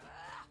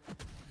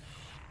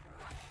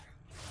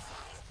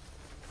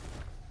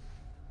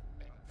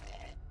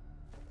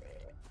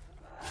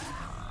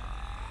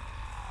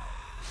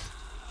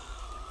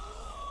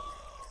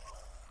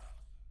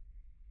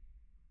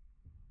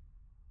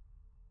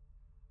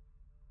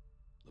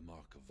 The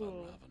mark of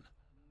VALRAVYN.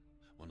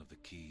 One of the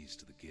keys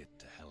to the gate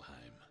to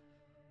Helheim.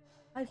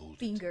 My Hold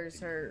fingers it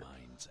in your hurt.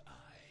 mind's eye.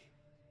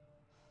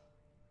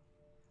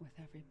 With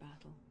every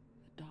battle,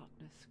 the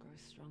darkness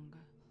grows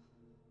stronger.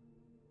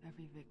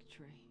 Every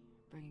victory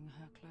bringing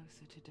her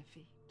closer to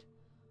defeat.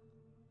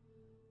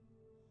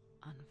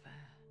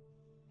 Unfair,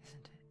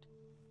 isn't it?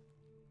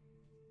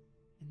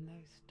 In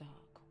those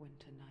dark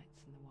winter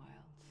nights in the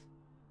wilds,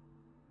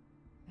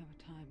 there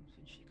were times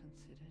when she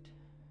considered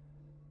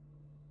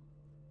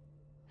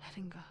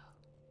letting go.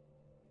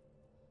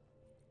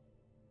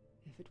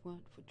 If it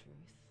weren't for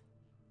Druth,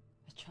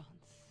 a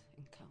chance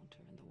encounter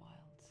in the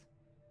wilds,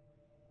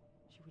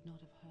 she would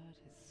not have heard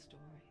his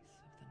stories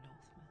of the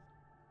Northmen.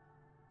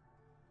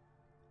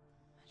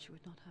 And she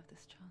would not have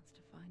this chance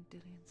to find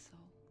Dillion's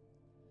soul.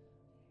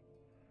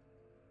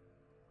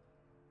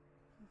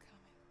 I'm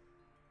coming.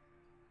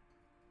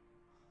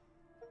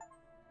 I still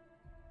hear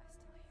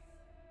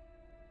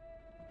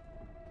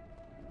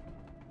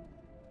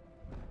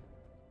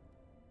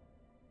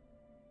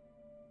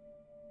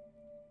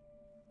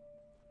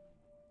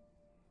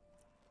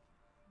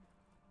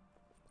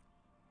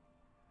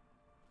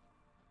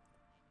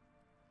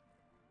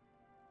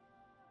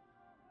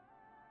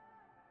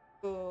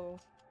you. Oh.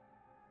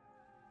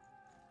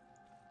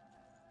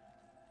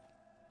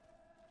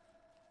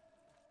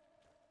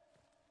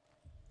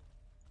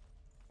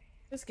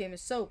 This game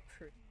is so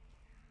pretty.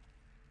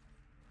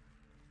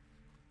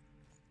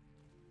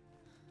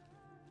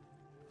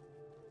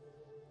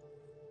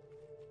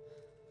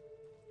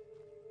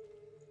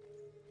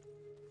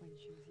 When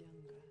she was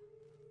younger,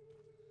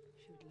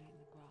 she would lay in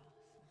the grass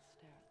and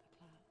stare at the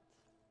clouds.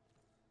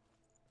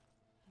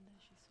 And then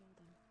she saw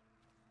them.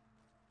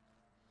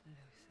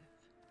 Elusive.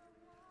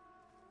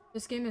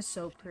 This game is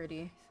so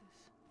pretty. Faces.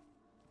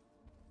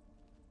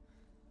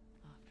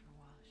 After a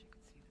while, she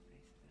could see the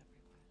faces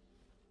everywhere.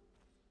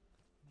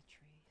 In the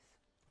trees,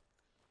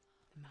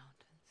 the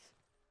mountains,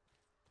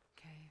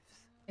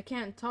 caves. I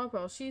can't talk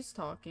while she's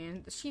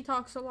talking. She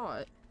talks a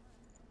lot.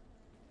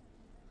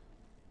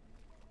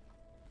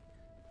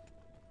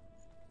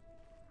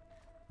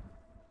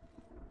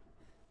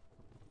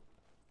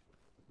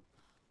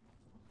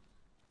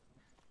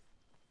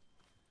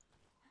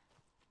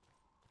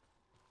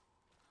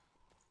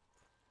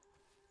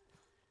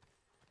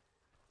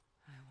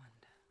 I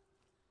wonder,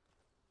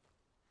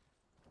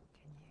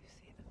 can you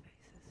see the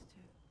faces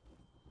too?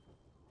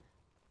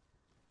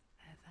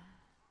 They're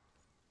there.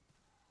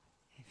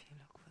 If you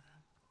look for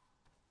them.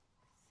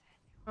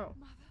 Oh,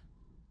 Mother,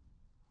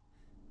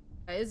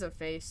 that is a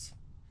face.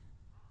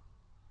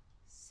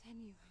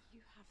 Senua,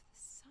 you have the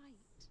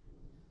sight.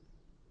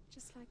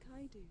 Just like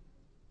I do.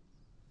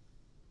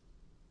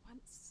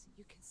 Once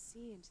you can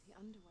see into the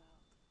underworld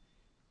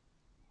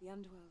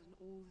and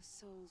all the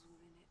souls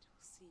within it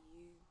will see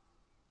you.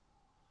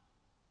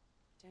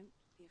 Don't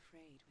be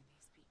afraid when they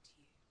speak to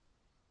you.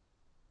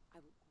 I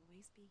will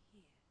always be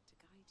here to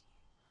guide you.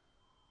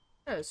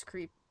 That is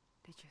creepy.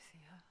 Did you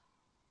see her?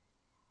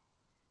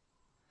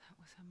 That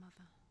was her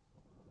mother,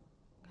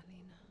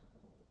 Galina.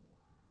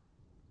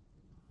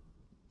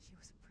 She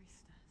was a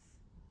priestess,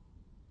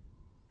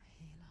 a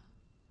healer.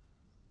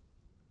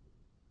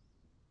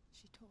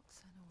 She taught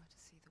Senua to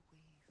see the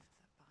weave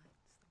that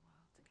binds the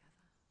world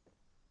together.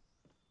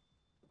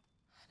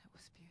 And it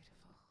was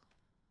beautiful.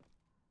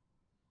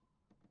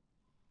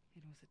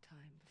 It was a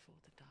time before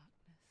the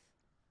darkness.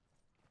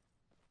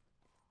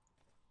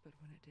 But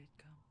when it did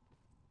come,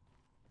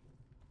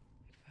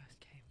 it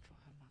first came for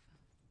her mother.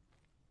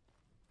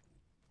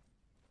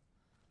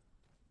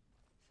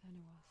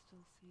 Senua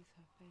still sees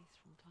her face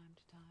from time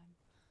to time,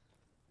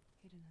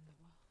 hidden in the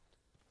world.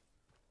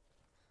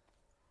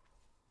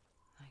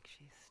 Like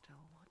she's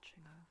still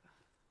watching over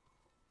her.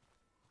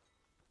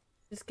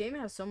 This game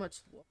has so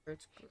much lore.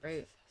 It's great. She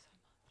misses her so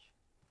much.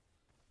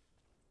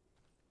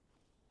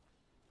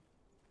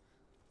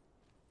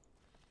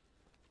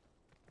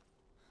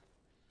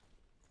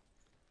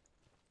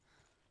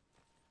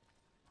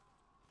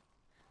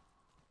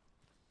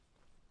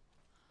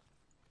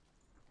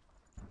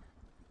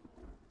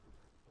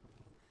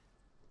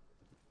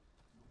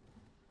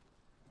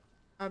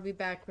 I'll be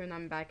back when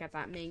I'm back at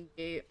that main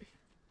gate.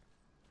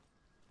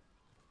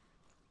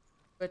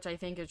 Which I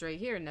think is right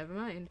here, never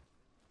mind.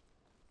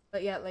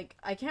 But yeah, like,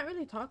 I can't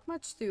really talk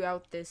much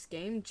throughout this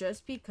game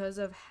just because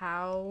of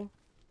how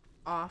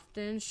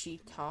often she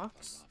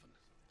talks.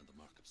 VALRAVYN and the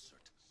Mark of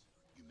Surt.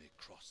 You may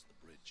cross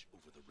the bridge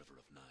over the River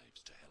of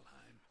Knives to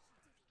Helheim.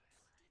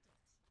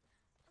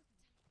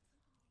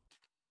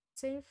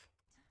 Save?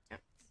 Yeah.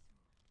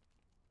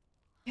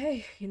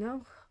 Hey, you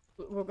know,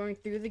 we're going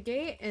through the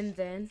gate and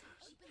then...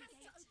 Open the gate.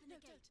 No,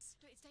 don't.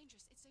 No, it's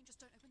dangerous. It's dangerous.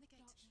 Don't open the gate.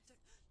 Don't. She's done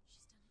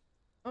it.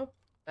 Oh,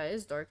 that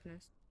is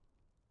darkness.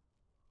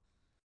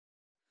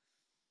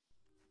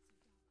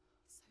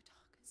 It's so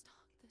dark. It's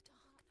dark. The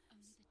dark.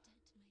 Only the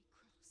dead may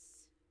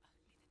cross.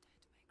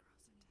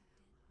 Only the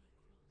dead may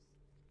cross into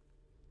hell.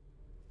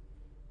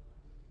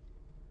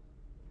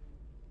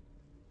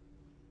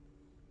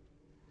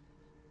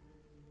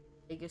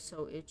 Leg is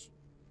so itchy.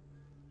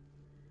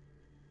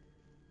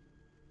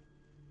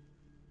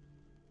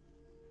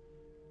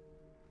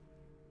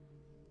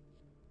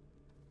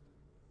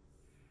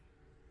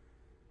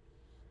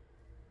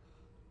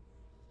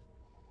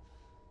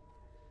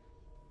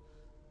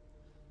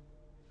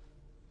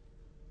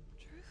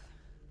 Truth?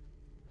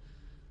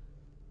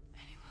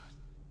 Anyone?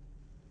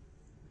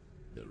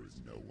 There is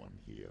no one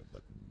here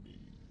but me.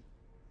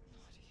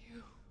 Not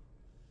you.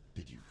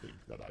 Did you think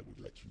that I would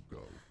let you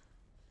go?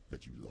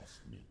 That you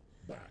lost me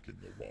back in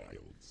the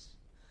wilds?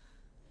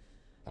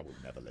 I will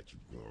never let you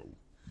go.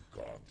 You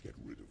can't get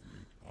rid of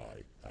me.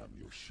 I am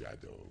your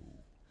shadow.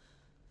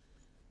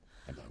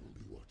 And I will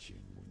be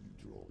watching when you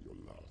draw your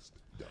last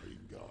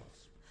dying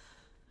gasp.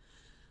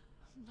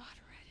 I'm not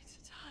ready to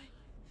die.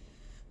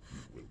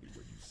 You will be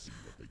when you see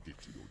what they did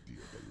to your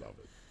dear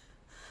beloved.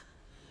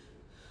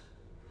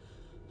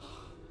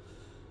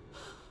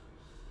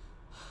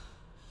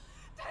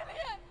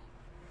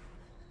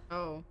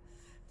 Oh.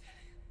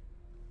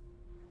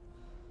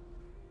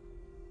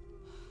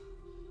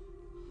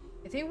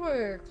 I think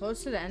we're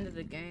close to the end of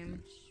the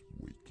game. This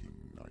waking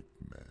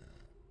nightmare,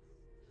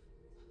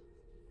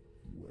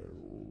 where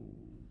all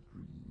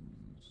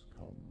dreams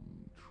come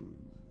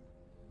true.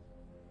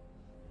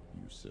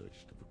 You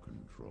searched for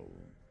control,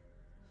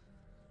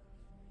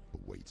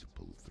 a way to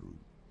pull through.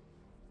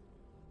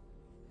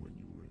 When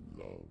you were in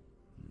love,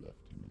 you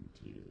left him in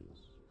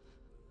tears,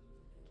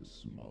 to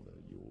smother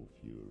your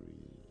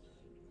furies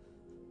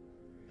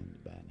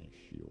and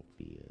banish your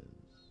fears.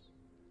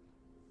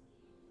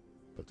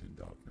 But in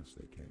darkness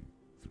they came,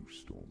 through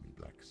stormy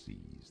black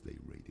seas they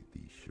raided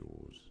these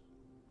shores.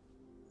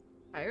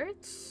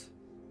 Pirates?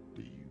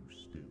 Do you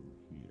still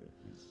hear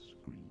his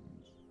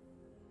screams?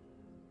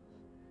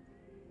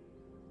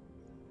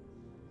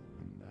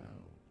 And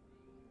now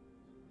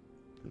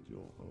that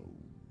you're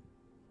home,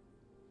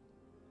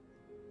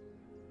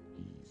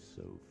 he's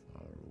so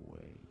far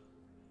away.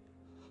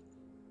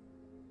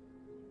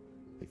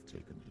 They've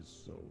taken his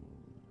soul.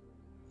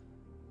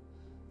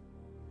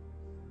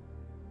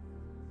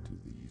 To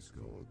these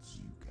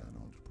gods you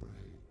cannot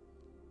pray.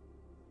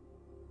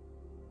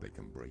 They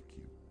can break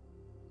you,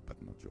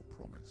 but not your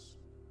promise.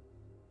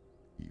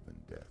 Even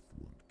death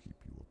won't keep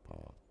you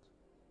apart.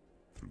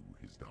 Through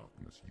his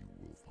darkness you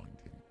will find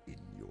him.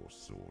 In your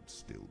sword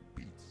still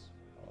beats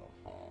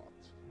a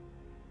heart.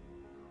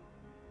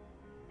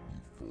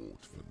 You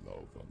fought for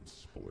love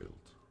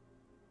unspoilt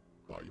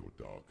by your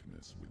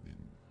darkness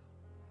within.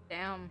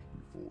 Damn.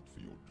 You fought for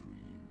your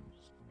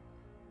dreams.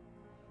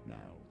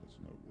 Now there's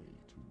no way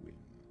to win.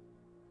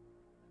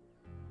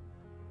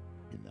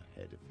 In the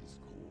head of his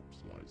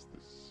corpse lies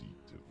the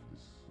seat of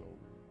his soul.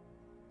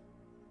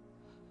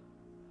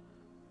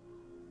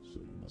 So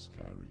you must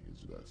carry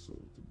his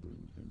vessel to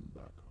bring him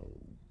back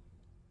home.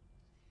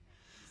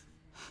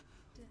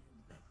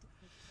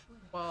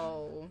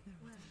 Whoa.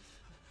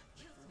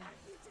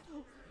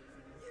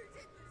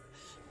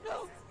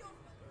 No!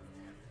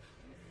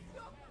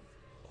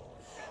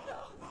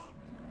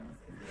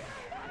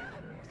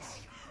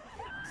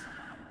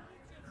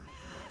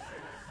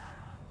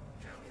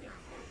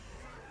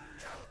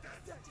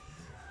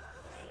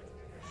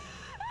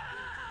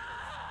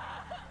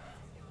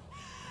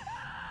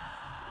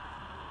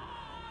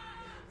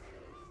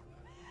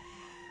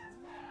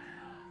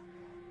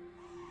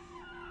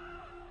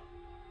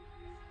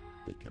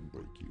 They can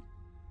break you,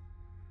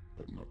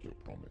 but not your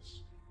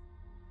promise.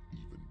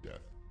 Even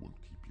death won't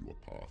keep you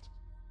apart.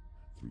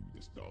 Through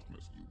this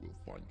darkness you will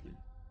find him.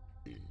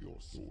 In your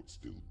sword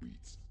still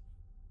beats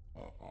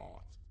a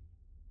heart.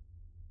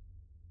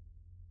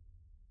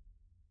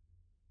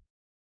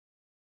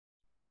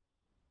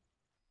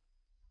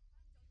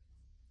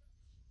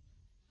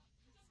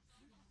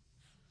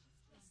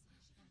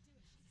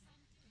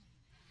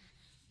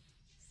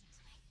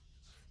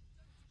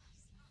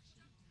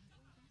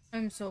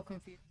 I'm so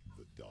confused.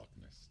 The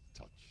darkness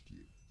touched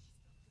you.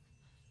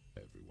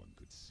 Everyone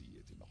could see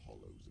it in the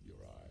hollows of your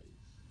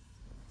eyes.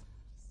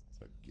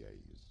 A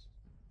gaze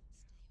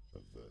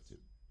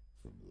averted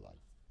from life.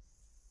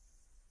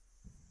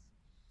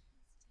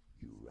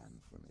 You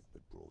ran from it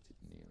but brought it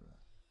nearer.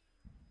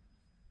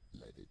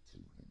 Led it to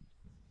him.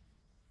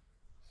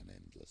 An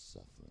endless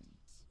suffering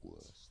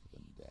worse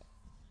than death.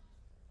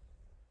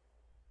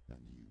 And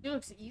you He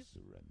looks wanted to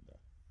surrender,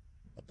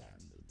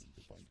 abandon and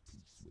to find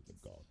peace with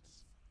the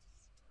gods.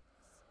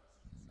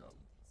 No.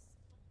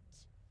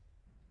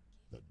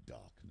 The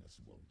darkness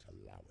won't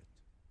allow it.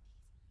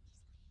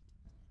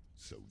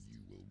 So you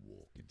will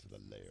walk into the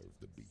lair of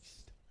the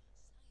beast.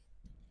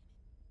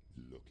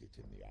 Look it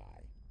in the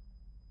eye,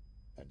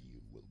 and you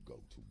will go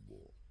to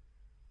war.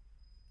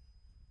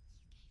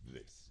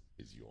 This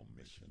is your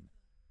mission.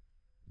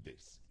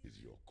 This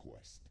is your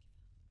quest.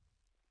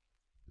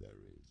 There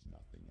is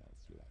nothing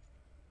else left.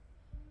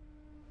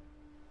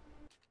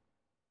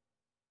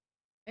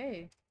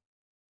 Hey.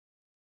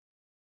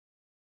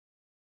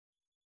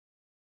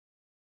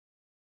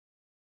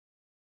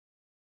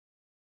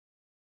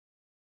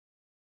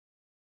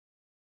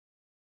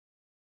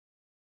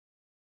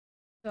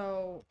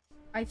 So,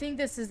 I think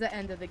this is the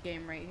end of the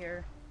game right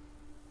here.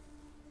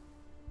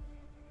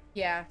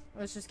 Yeah,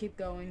 let's just keep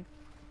going.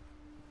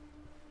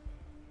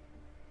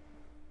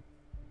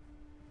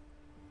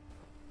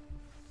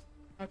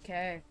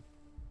 Okay.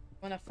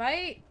 Wanna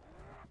fight?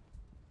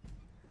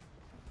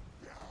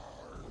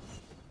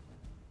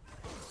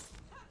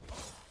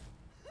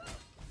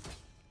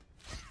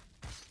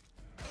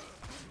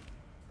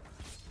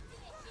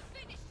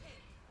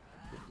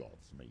 The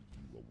gods made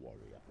you a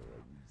warrior for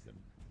a reason.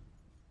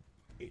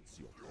 It's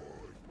your time.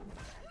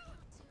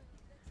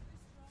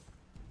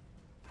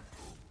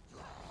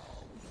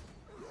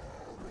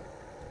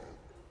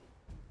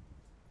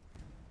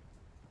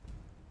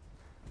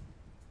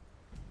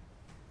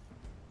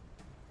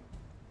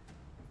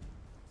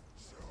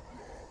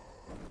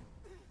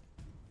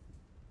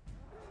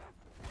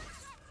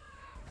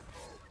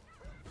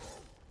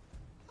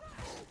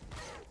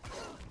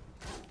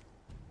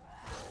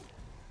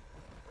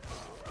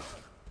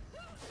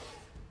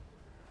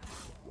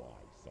 Why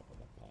suffer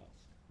the past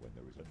when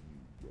there is a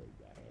new road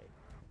ahead?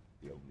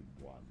 The only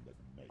one that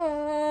makes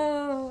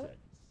sense.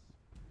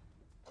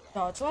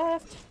 Dodge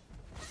left.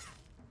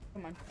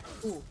 Come on.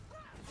 Ooh.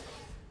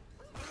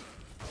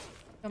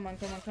 Come on,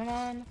 come on, come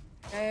on.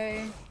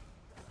 Okay.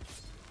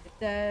 Get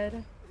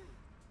dead.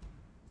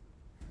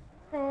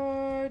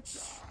 Charge.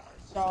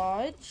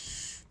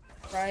 Dodge.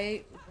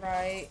 Right,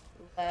 right,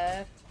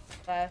 left,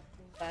 left,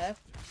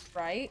 left,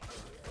 right.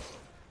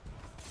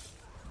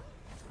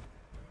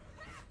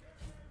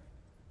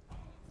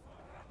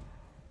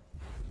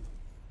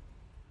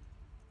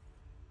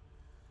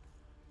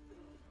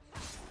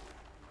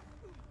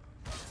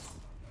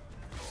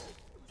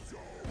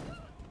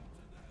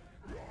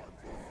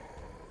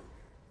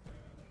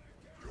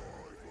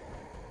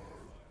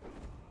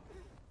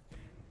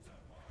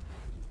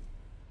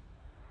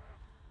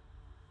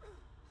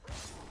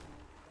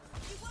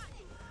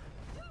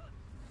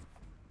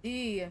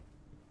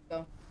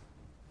 Go.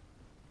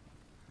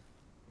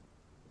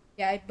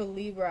 Yeah, I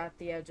believe we're at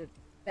the edge of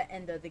the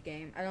end of the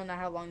game. I don't know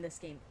how long this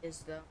game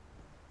is though.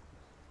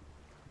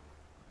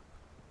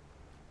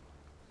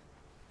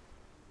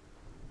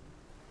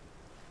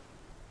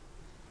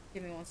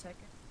 Give me 1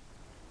 second.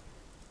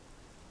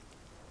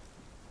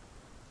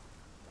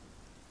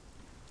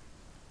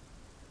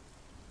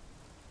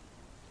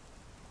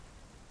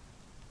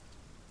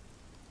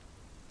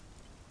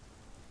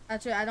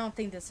 Actually, I don't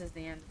think this is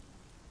the end.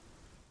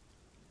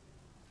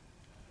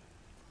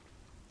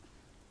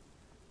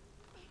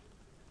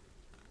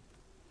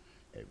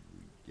 Every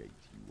gate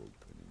you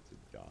open into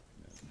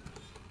darkness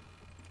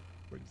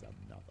brings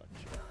another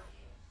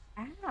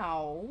challenge.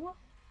 Ow!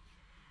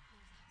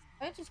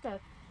 I just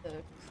got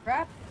the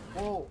crap.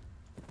 Whoa.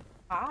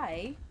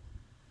 Hi.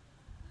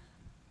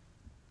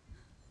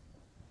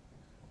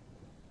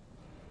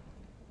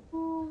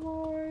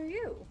 Who are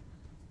you?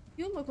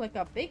 You look like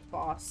a big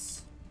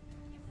boss.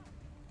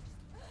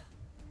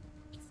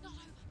 It's not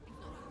over. It's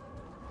not over.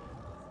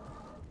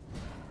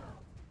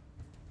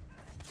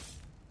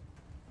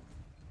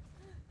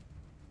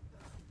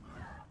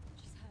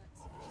 She's hurt.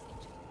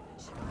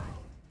 She's injured.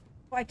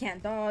 Oh, I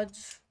can't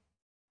dodge.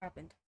 What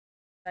happened?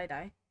 Did I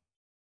die?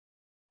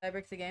 Did I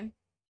break the game?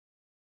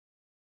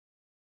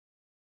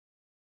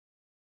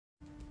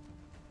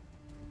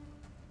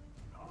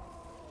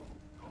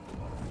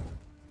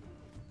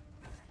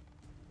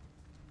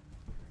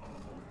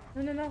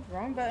 No, no, no.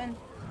 Wrong button.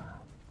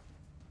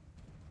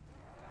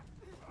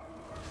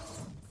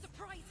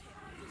 Surprise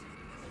him!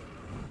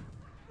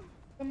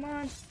 Come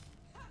on.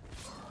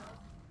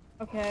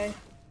 Okay.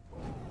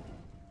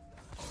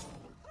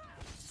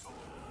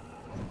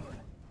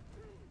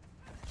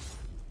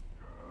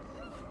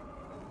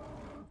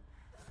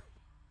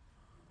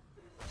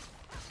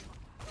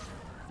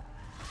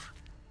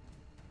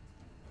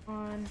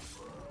 On.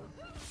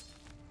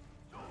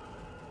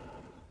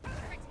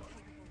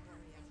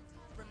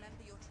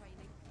 Remember your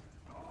training.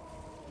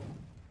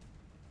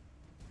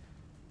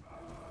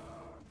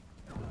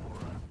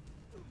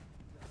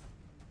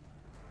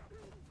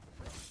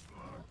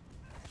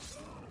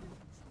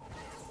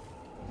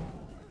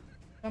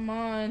 Come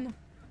on.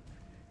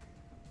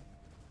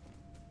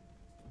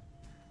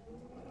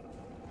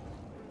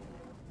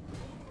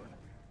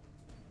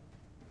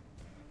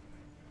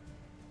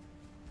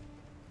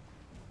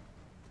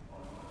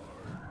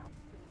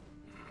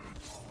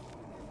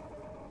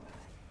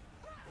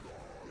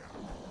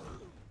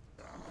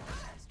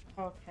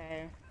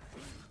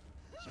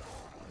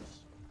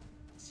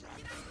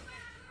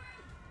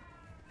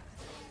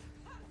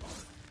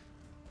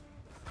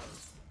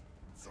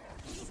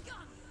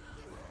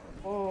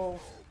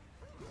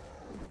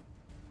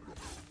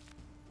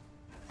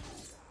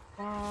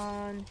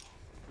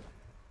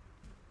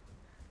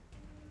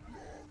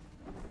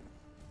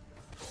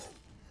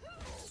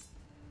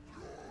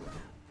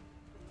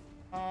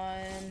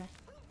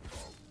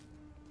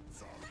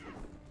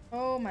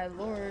 my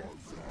lord.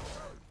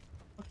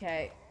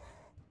 Okay.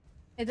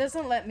 It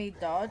doesn't let me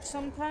dodge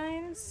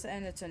sometimes,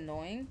 and it's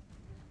annoying.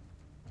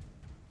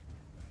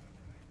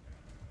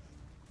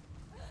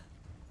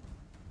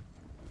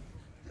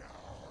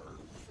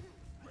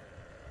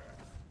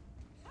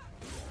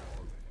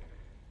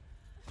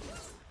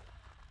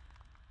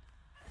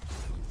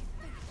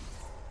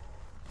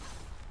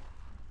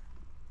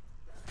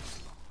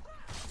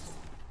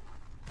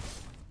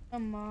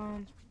 Come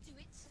on. Do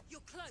it.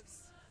 You're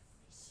close.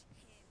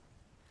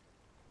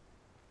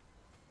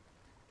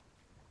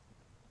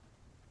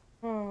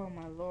 Oh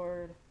my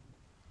lord.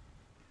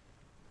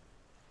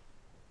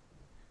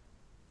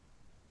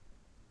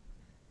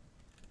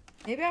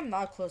 Maybe I'm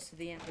not close to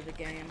the end of the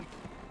game.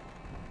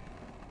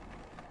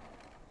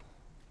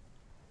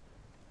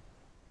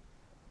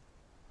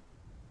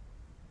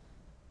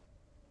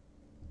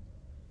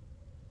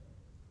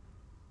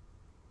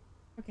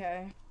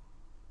 Okay.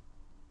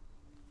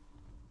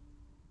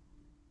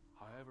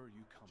 However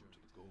you come to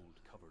the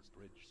gold-covered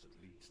bridge that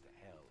leads to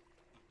hell,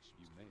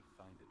 you may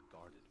find it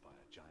guarded by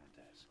a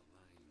giantess.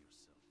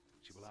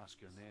 She will ask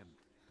your name.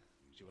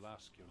 She will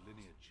ask your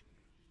lineage.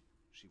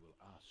 She will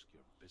ask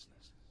your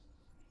business.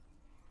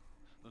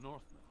 The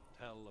Northmen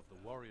tell of the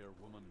warrior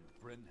woman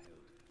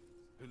Brynhild,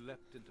 who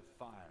leapt into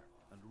fire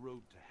and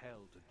rode to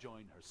hell to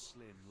join her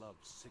slain love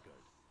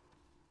Sigurd,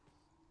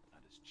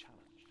 and is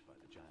challenged by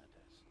the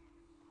giantess.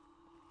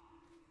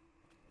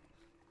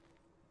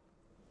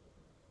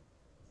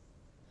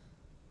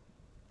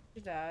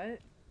 Do that.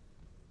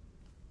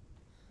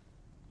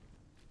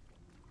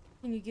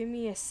 Can you give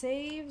me a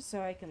save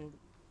so I can...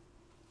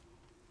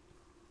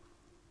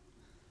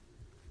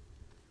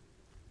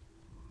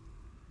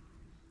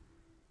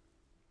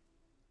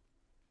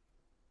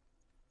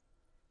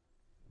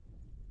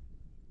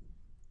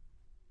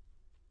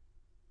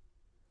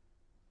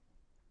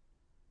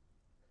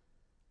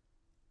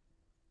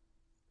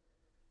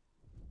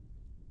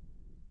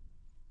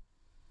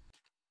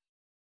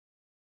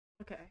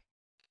 Okay.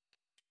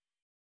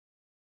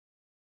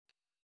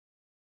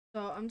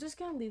 So I'm just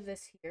gonna leave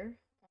this here.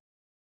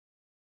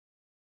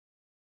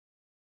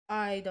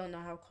 I don't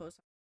know how close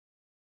I'm...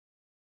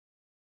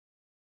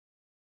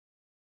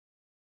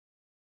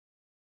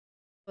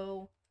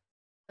 So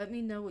let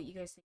me know what you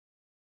guys think.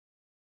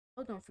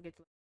 Oh, don't forget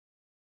to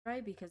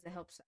subscribe because it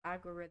helps the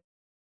algorithm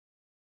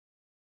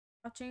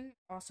watching.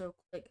 Also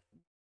click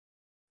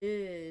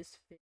this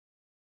video.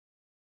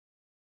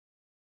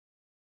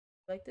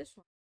 Like this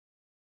one.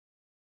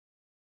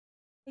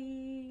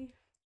 Bye.